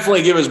will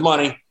definitely give his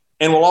money,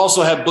 and will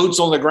also have boots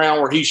on the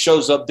ground where he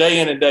shows up day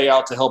in and day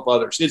out to help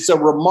others. It's a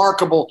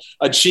remarkable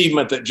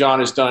achievement that John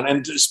has done,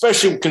 and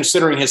especially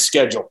considering his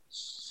schedule.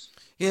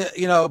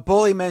 Yeah,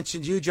 Bully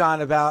mentioned you,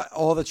 John, about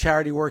all the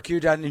charity work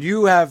you've done, and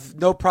you have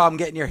no problem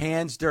getting your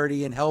hands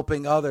dirty and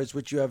helping others,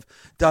 which you have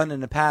done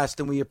in the past,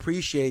 and we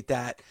appreciate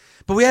that.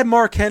 But we had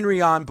Mark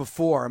Henry on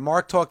before.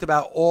 Mark talked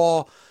about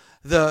all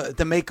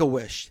the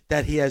Make-A-Wish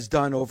that he has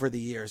done over the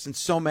years, and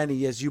so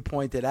many, as you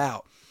pointed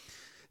out.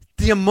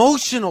 The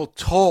emotional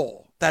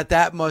toll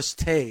that must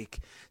take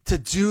to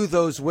do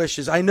those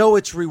wishes. I know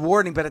it's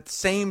rewarding, but at the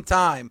same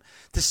time,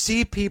 to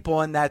see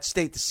people in that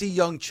state, to see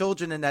young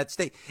children in that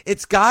state,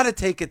 it's got to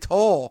take a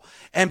toll.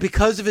 And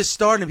because of his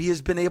stardom, he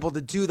has been able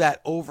to do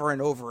that over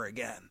and over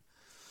again.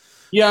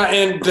 Yeah,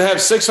 and to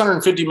have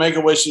 650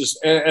 Make-A-Wishes,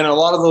 and a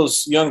lot of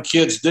those young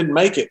kids didn't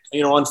make it,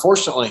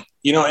 unfortunately.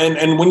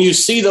 And when you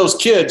see those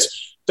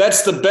kids,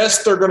 that's the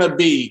best they're going to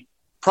be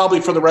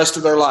probably for the rest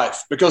of their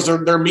life, because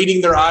they're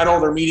meeting their idol,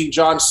 they're meeting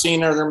John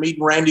Cena, they're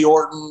meeting Randy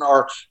Orton,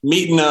 or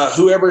meeting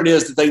whoever it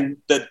is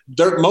that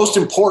they're most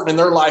important in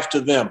their life to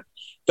them.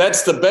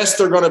 That's the best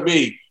they're going to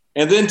be.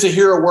 And then to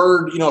hear a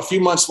word, a few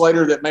months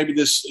later that maybe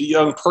this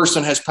young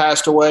person has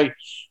passed away,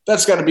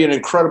 that's got to be an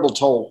incredible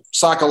toll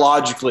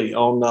psychologically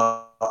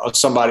on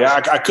somebody.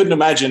 I couldn't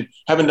imagine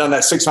having done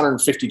that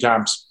 650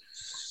 times.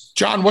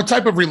 John, what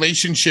type of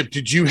relationship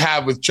did you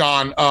have with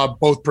John,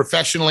 both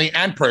professionally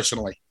and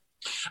personally?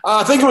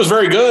 I think it was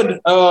very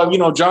good.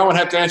 John would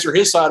have to answer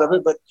his side of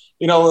it, but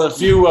a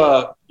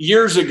few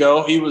years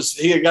ago,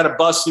 he had got a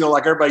bus,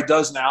 like everybody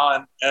does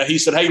now, and he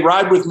said, "Hey,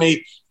 ride with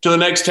me to the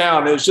next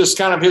town." It was just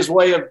kind of his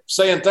way of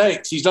saying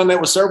thanks. He's done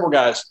that with several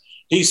guys.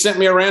 He sent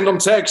me a random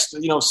text,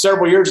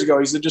 several years ago.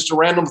 He said, "Just a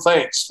random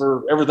thanks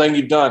for everything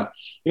you've done."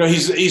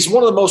 He's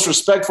one of the most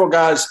respectful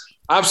guys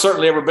I've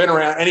certainly ever been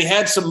around. And he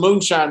had some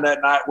moonshine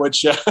that night,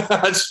 which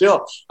I'm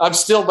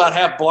still about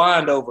half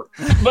blind over.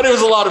 But it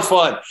was a lot of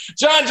fun.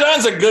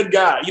 John's a good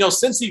guy.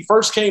 Since he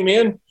first came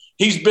in,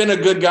 he's been a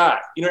good guy.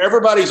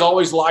 Everybody's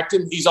always liked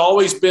him. He's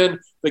always been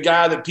the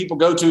guy that people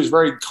go to. He's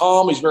very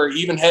calm. He's very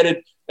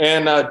even-headed.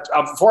 And as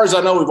far as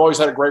I know, we've always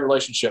had a great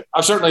relationship.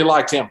 I've certainly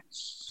liked him.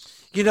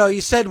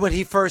 You said when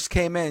he first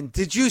came in,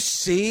 did you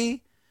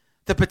see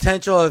the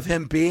potential of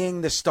him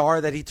being the star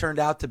that he turned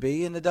out to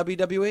be in the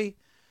WWE?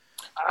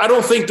 I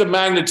don't think the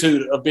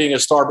magnitude of being a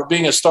star, but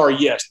being a star,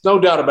 yes, no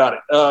doubt about it.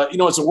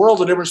 It's a world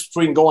of difference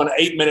between going an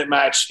 8-minute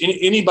match.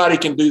 Anybody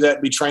can do that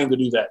and be trained to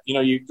do that.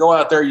 You go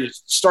out there, you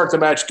start the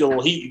match, get a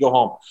little heat, you go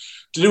home.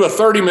 To do a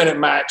 30-minute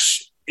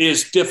match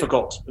is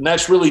difficult, and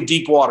that's really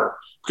deep water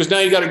because now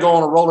you got to go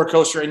on a roller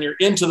coaster and you're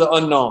into the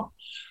unknown.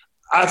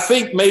 I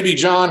think maybe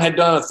John had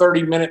done a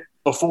 30-minute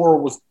before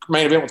with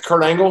main event with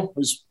Kurt Angle,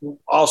 who's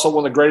also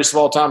one of the greatest of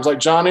all times like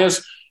John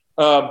is.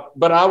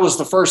 But I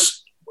was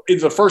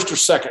either the first or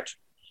second.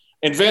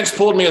 And Vince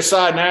pulled me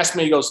aside and asked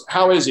me, he goes,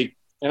 "How is he?"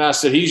 And I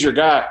said, "He's your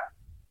guy."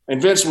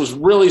 And Vince was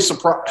really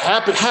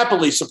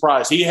happily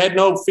surprised. He had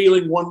no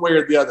feeling one way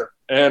or the other.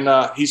 And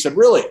he said,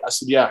 "Really?" I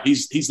said, "Yeah,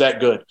 he's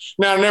that good."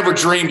 Now, I never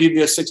dreamed he'd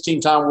be a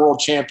 16-time world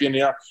champion.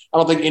 I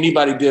don't think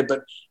anybody did.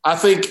 But I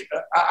think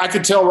I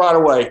could tell right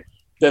away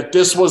that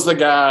this was the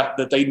guy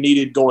that they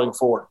needed going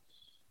forward.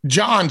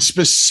 John,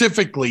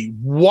 specifically,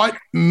 what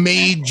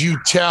made you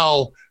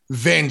tell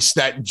Vince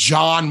that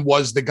John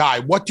was the guy?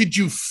 What did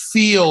you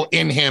feel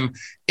in him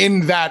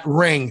in that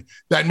ring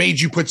that made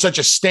you put such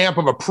a stamp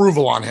of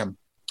approval on him?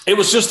 It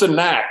was just a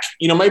knack.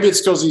 Maybe it's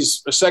because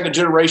he's a second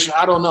generation.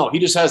 I don't know. He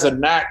just has a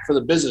knack for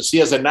the business. He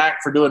has a knack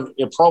for doing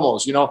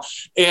promos,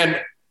 and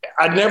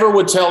I never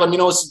would tell him,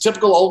 it's the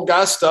typical old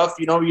guy stuff.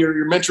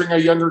 You're mentoring a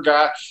younger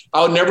guy.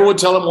 I never would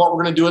tell him what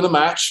we're going to do in the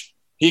match.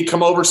 He'd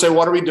come over and say,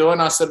 "What are we doing?"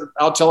 I said,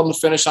 "I'll tell him to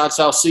finish.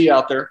 I'll see you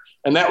out there."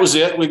 And that was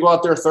it. We go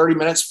out there 30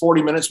 minutes,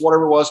 40 minutes,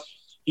 whatever it was.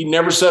 He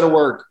never said a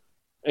word.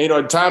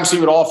 At times he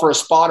would offer a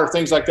spot or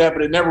things like that,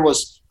 but it never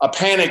was a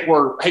panic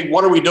where, "Hey,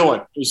 what are we doing?"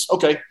 It was,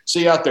 "Okay,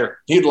 see you out there."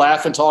 He'd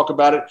laugh and talk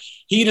about it.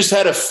 He just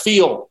had a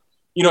feel.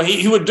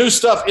 He would do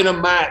stuff in a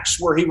match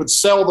where he would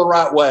sell the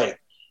right way.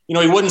 He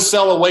wouldn't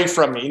sell away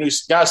from me.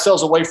 Guy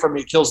sells away from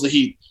me, it kills the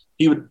heat.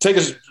 He would take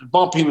his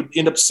bump. He would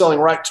end up selling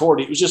right toward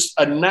it. It was just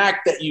a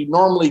knack that you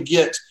normally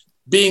get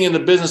being in the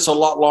business a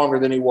lot longer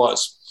than he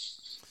was.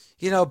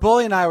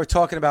 Bully and I were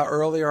talking about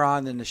earlier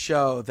on in the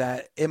show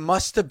that it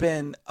must have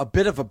been a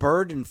bit of a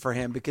burden for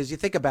him because you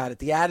think about it,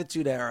 the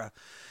Attitude Era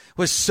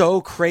was so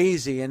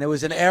crazy, and it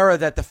was an era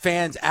that the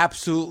fans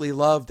absolutely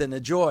loved and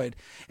enjoyed.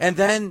 And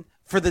then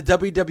for the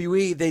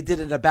WWE, they did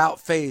an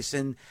about face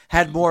and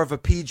had more of a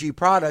PG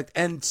product,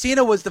 and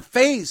Cena was the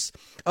face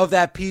of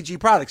that PG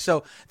product.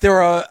 So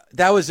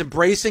that was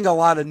embracing a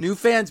lot of new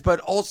fans, but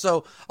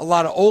also a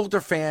lot of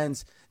older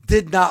fans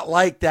did not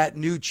like that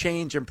new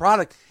change in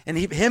product, and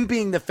him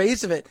being the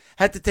face of it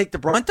had to take the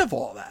brunt of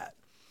all that.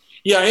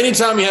 Yeah,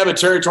 anytime you have a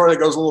territory that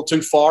goes a little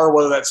too far,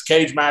 whether that's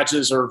cage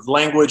matches or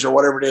language or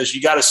whatever it is,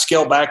 you got to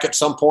scale back at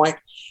some point.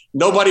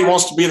 Nobody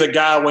wants to be the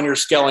guy when you're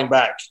scaling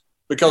back,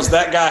 because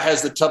that guy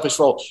has the toughest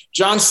role.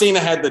 John Cena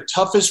had the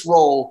toughest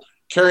role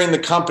carrying the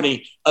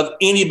company of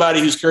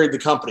anybody who's carried the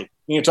company.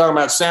 You're talking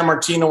about San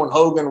Martino and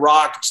Hogan,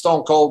 Rock,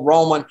 Stone Cold,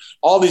 Roman,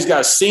 all these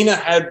guys. Cena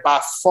had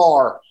by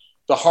far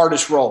the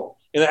hardest role.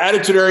 In the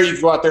Attitude Era, you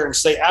could go out there and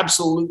say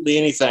absolutely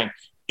anything.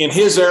 In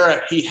his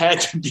era, he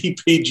had to be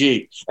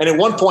PG. And at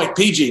one point,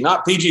 PG,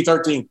 not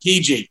PG-13,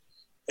 PG.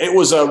 It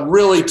was a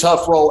really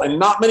tough role, and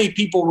not many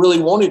people really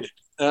wanted it.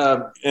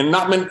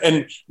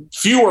 And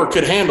fewer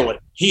could handle it.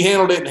 He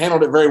handled it and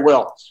handled it very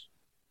well.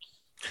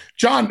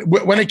 John,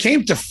 when it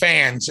came to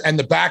fans and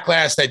the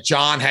backlash that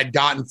John had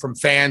gotten from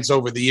fans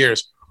over the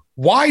years,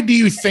 why do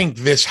you think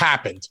this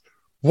happened?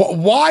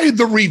 Why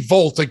the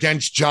revolt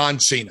against John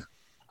Cena?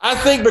 I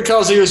think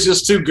because he was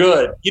just too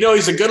good.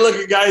 He's a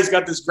good-looking guy. He's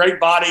got this great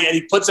body, and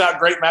he puts out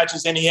great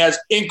matches, and he has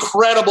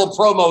incredible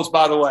promos,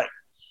 by the way.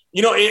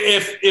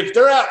 If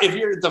they're out,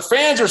 the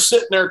fans are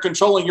sitting there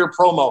controlling your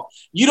promo,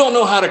 you don't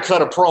know how to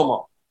cut a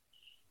promo.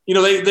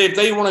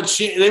 They want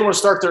to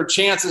start their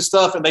chants and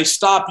stuff, and they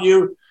stop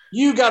you.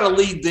 You got to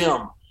lead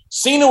them.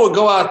 Cena would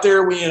go out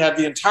there when you have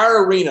the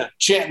entire arena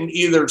chanting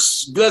either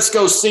 "Let's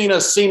go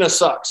Cena, Cena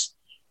sucks."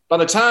 By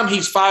the time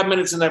he's 5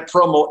 minutes in that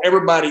promo,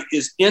 everybody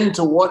is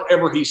into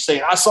whatever he's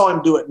saying. I saw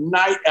him do it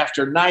night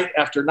after night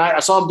after night. I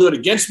saw him do it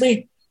against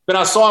me. Then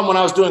I saw him when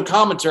I was doing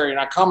commentary, and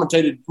I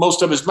commentated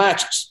most of his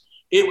matches.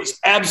 It was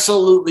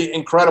absolutely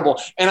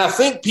incredible. And I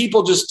think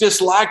people just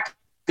disliked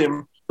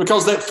him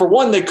because, for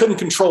one, they couldn't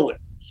control it.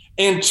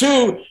 And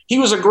two, he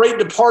was a great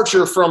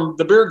departure from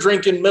the beer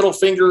drinking, middle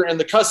finger, and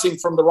the cussing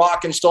from The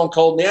Rock and Stone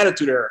Cold in the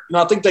Attitude Era.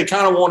 I think they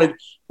kind of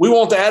we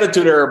want the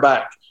Attitude Era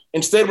back.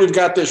 Instead, we've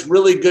got this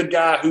really good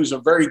guy who's a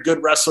very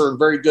good wrestler and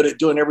very good at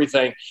doing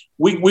everything.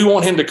 We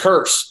want him to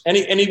curse, and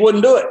he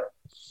wouldn't do it.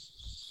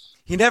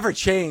 He never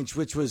changed,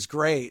 which was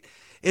great.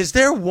 Is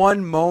there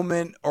one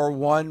moment or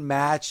one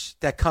match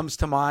that comes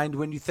to mind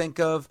when you think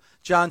of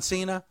John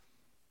Cena?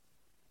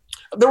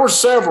 There were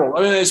several.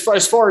 I mean, as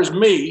far as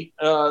me,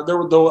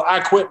 the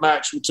I Quit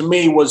match to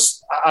me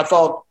was, I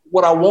thought,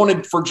 what I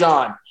wanted for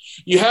John.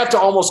 You have to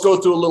almost go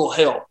through a little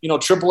hell.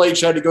 Triple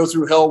H had to go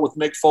through hell with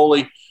Mick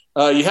Foley.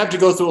 You have to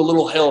go through a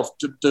little hell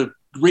to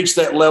reach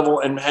that level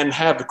and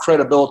have the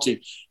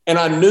credibility. And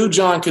I knew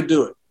John could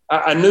do it.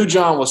 I knew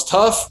John was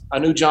tough. I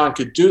knew John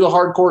could do the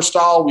hardcore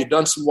style. We'd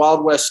done some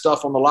Wild West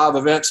stuff on the live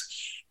events.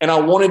 And I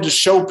wanted to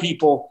show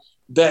people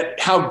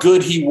how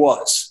good he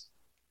was.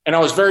 And I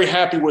was very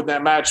happy when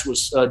that match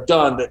was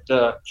done,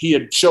 that he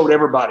had showed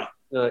everybody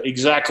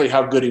exactly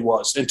how good he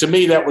was. And to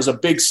me, that was a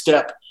big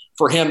step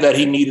for him that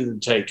he needed to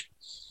take.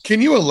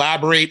 Can you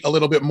elaborate a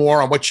little bit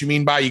more on what you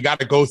mean by you got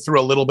to go through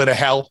a little bit of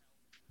hell?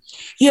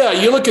 Yeah,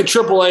 you look at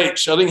Triple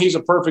H. I think he's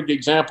a perfect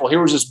example.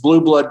 Here was this blue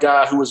blood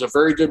guy who was a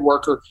very good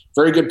worker,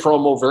 very good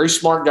promo, very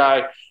smart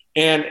guy.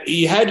 And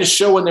he had to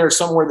show in there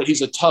somewhere that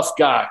he's a tough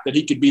guy, that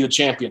he could be the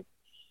champion.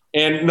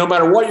 And no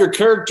matter what your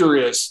character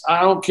is,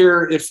 I don't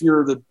care if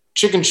you're the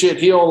chicken shit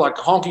heel like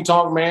a Honky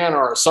Tonk Man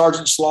or a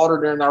Sergeant Slaughter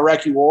during the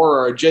Iraqi War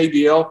or a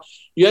JBL,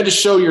 you had to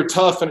show you're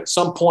tough, and at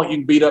some point you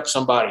can beat up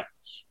somebody.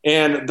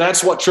 And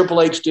that's what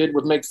Triple H did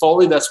with Mick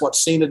Foley. That's what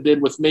Cena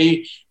did with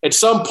me. At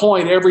some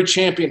point, every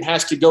champion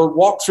has to go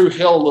walk through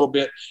hell a little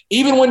bit,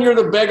 even when you're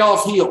the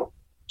beg-off heel,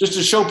 just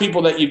to show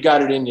people that you've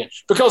got it in you.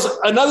 Because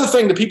another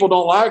thing that people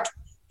don't like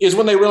is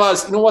when they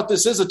realize,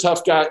 this is a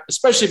tough guy,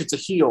 especially if it's a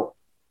heel,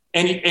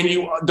 and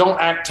you don't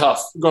act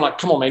tough. You're going like,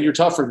 come on, man, you're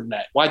tougher than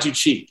that. Why'd you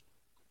cheat?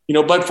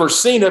 But for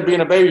Cena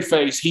being a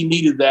babyface, he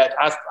needed that,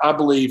 I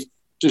believe,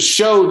 to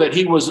show that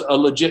he was a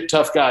legit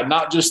tough guy,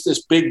 not just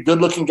this big,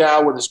 good-looking guy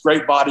with this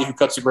great body who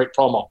cuts a great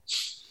promo.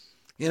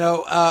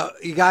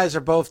 You guys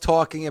are both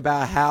talking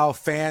about how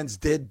fans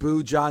did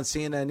boo John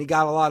Cena, and he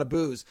got a lot of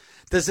boos.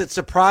 Does it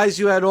surprise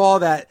you at all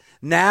that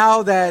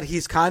now that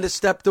he's kind of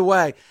stepped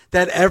away,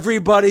 that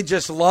everybody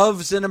just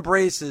loves and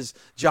embraces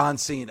John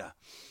Cena?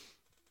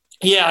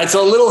 Yeah, it's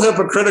a little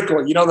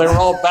hypocritical. They were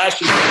all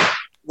bashing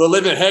the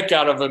living heck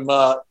out of him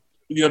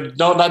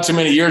not too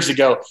many years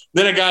ago.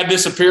 Then a guy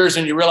disappears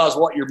and you realize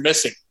what you're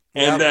missing.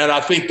 And I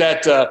think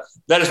that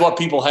is what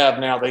people have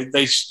now.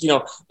 They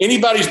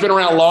anybody who's been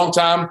around a long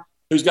time,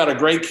 who's got a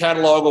great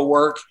catalog of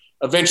work,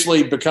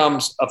 eventually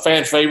becomes a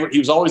fan favorite. He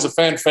was always a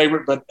fan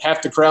favorite, but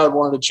half the crowd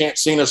wanted to chant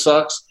Cena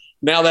sucks.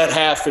 Now that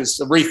half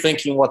is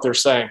rethinking what they're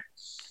saying.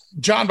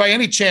 John, by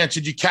any chance,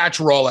 did you catch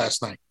Raw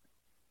last night?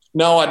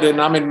 No, I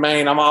didn't. I'm in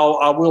Maine.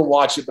 I will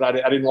watch it, but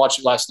I didn't watch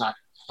it last night.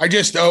 I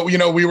just,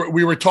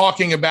 we were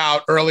talking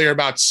about earlier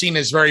about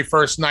Cena's very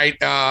first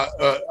night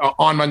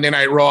on Monday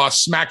Night Raw,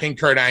 smacking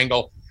Kurt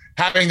Angle,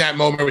 having that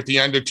moment with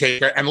The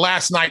Undertaker. And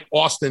last night,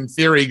 Austin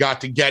Theory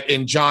got to get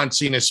in John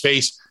Cena's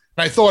face.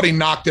 And I thought he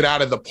knocked it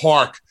out of the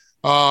park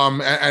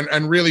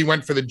and really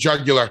went for the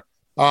jugular.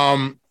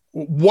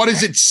 What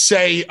does it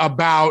say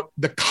about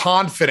the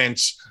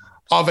confidence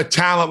of a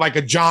talent like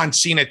a John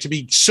Cena to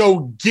be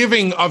so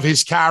giving of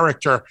his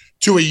character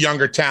to a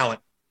younger talent?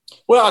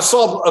 Well, I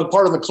saw a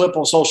part of the clip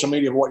on social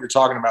media of what you're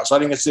talking about, so I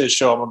didn't get to see his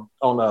show. I'm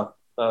on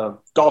a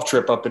golf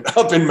trip up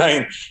in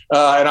Maine,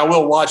 and I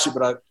will watch it,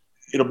 but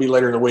it'll be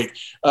later in the week.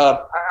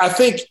 I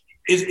think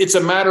it's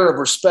a matter of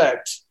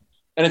respect,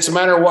 and it's a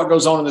matter of what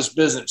goes on in this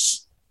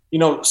business.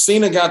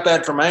 Cena got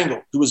that from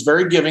Angle, who was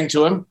very giving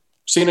to him.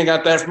 Cena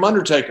got that from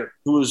Undertaker,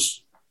 who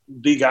was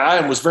the guy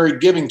and was very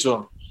giving to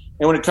him.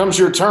 And when it comes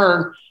to your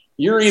turn,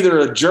 you're either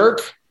a jerk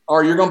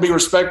or you're going to be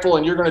respectful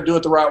and you're going to do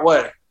it the right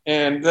way.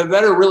 And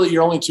that are really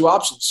your only two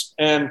options.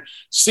 And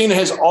Cena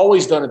has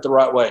always done it the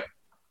right way.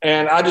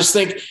 And I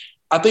think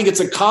it's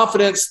a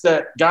confidence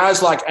that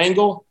guys like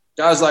Angle,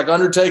 guys like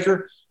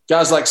Undertaker,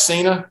 guys like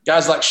Cena,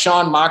 guys like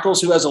Shawn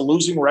Michaels, who has a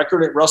losing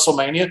record at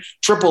WrestleMania,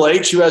 Triple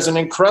H, who has an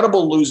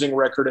incredible losing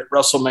record at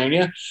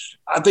WrestleMania.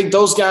 I think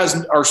those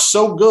guys are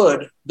so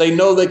good, they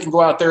know they can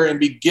go out there and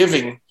be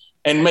giving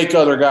and make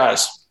other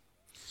guys.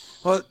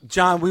 Well,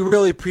 John, we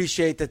really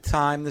appreciate the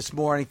time this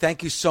morning.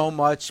 Thank you so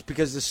much,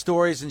 because the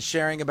stories and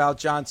sharing about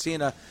John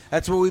Cena,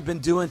 that's what we've been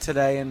doing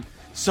today, and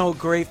so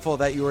grateful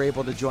that you were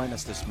able to join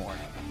us this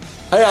morning.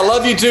 Hey, I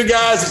love you too,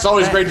 guys. It's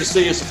always great to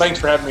see you, so thanks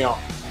for having me on.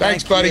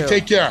 Thanks, buddy. You.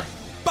 Take care.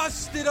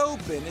 Busted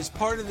Open is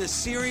part of the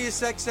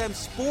SiriusXM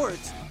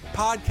Sports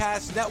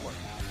Podcast Network.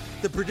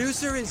 The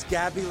producer is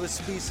Gabby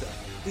Laspisa.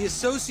 The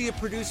associate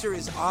producer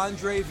is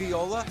Andre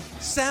Viola.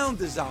 Sound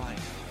design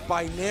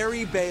by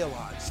Neri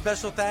Bailon.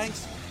 Special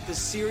thanks to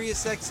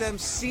SiriusXM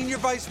Senior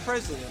Vice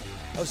President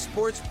of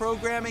Sports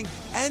Programming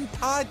and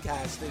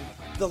Podcasting,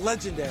 the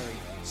legendary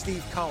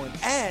Steve Cohen,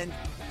 and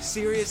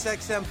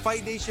SiriusXM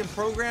Fight Nation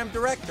Program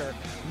Director,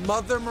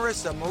 Mother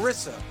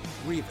Marissa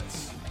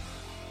Rivas.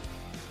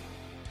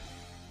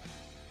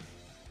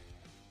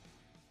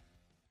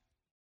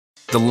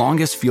 The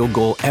longest field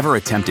goal ever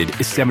attempted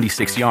is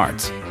 76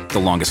 yards. The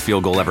longest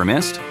field goal ever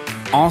missed?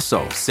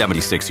 Also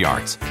 76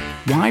 yards.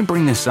 Why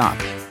bring this up?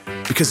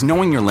 Because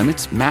knowing your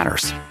limits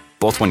matters,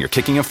 both when you're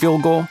kicking a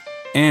field goal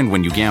and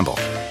when you gamble.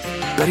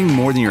 Betting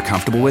more than you're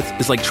comfortable with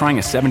is like trying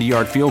a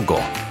 70-yard field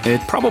goal. It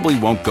probably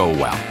won't go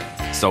well.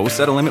 So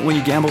set a limit when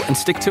you gamble and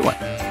stick to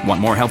it. Want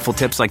more helpful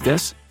tips like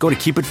this? Go to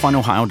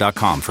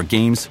keepitfunohio.com for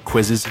games,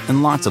 quizzes,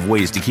 and lots of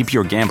ways to keep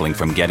your gambling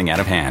from getting out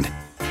of hand.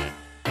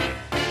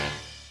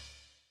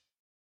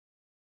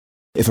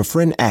 If a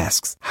friend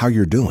asks how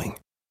you're doing,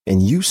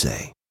 and you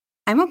say,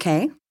 I'm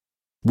okay.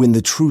 When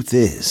the truth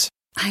is,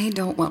 I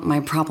don't want my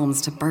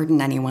problems to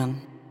burden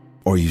anyone.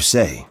 Or you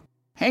say,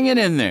 hang it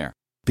in there.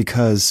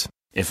 Because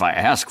if I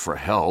ask for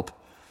help,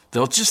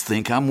 they'll just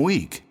think I'm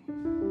weak.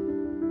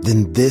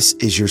 Then this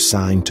is your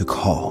sign to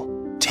call,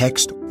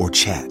 text, or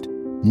chat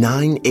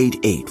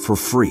 988 for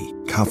free,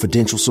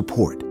 confidential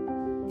support.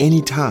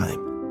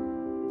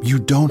 Anytime. You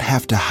don't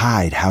have to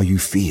hide how you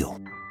feel.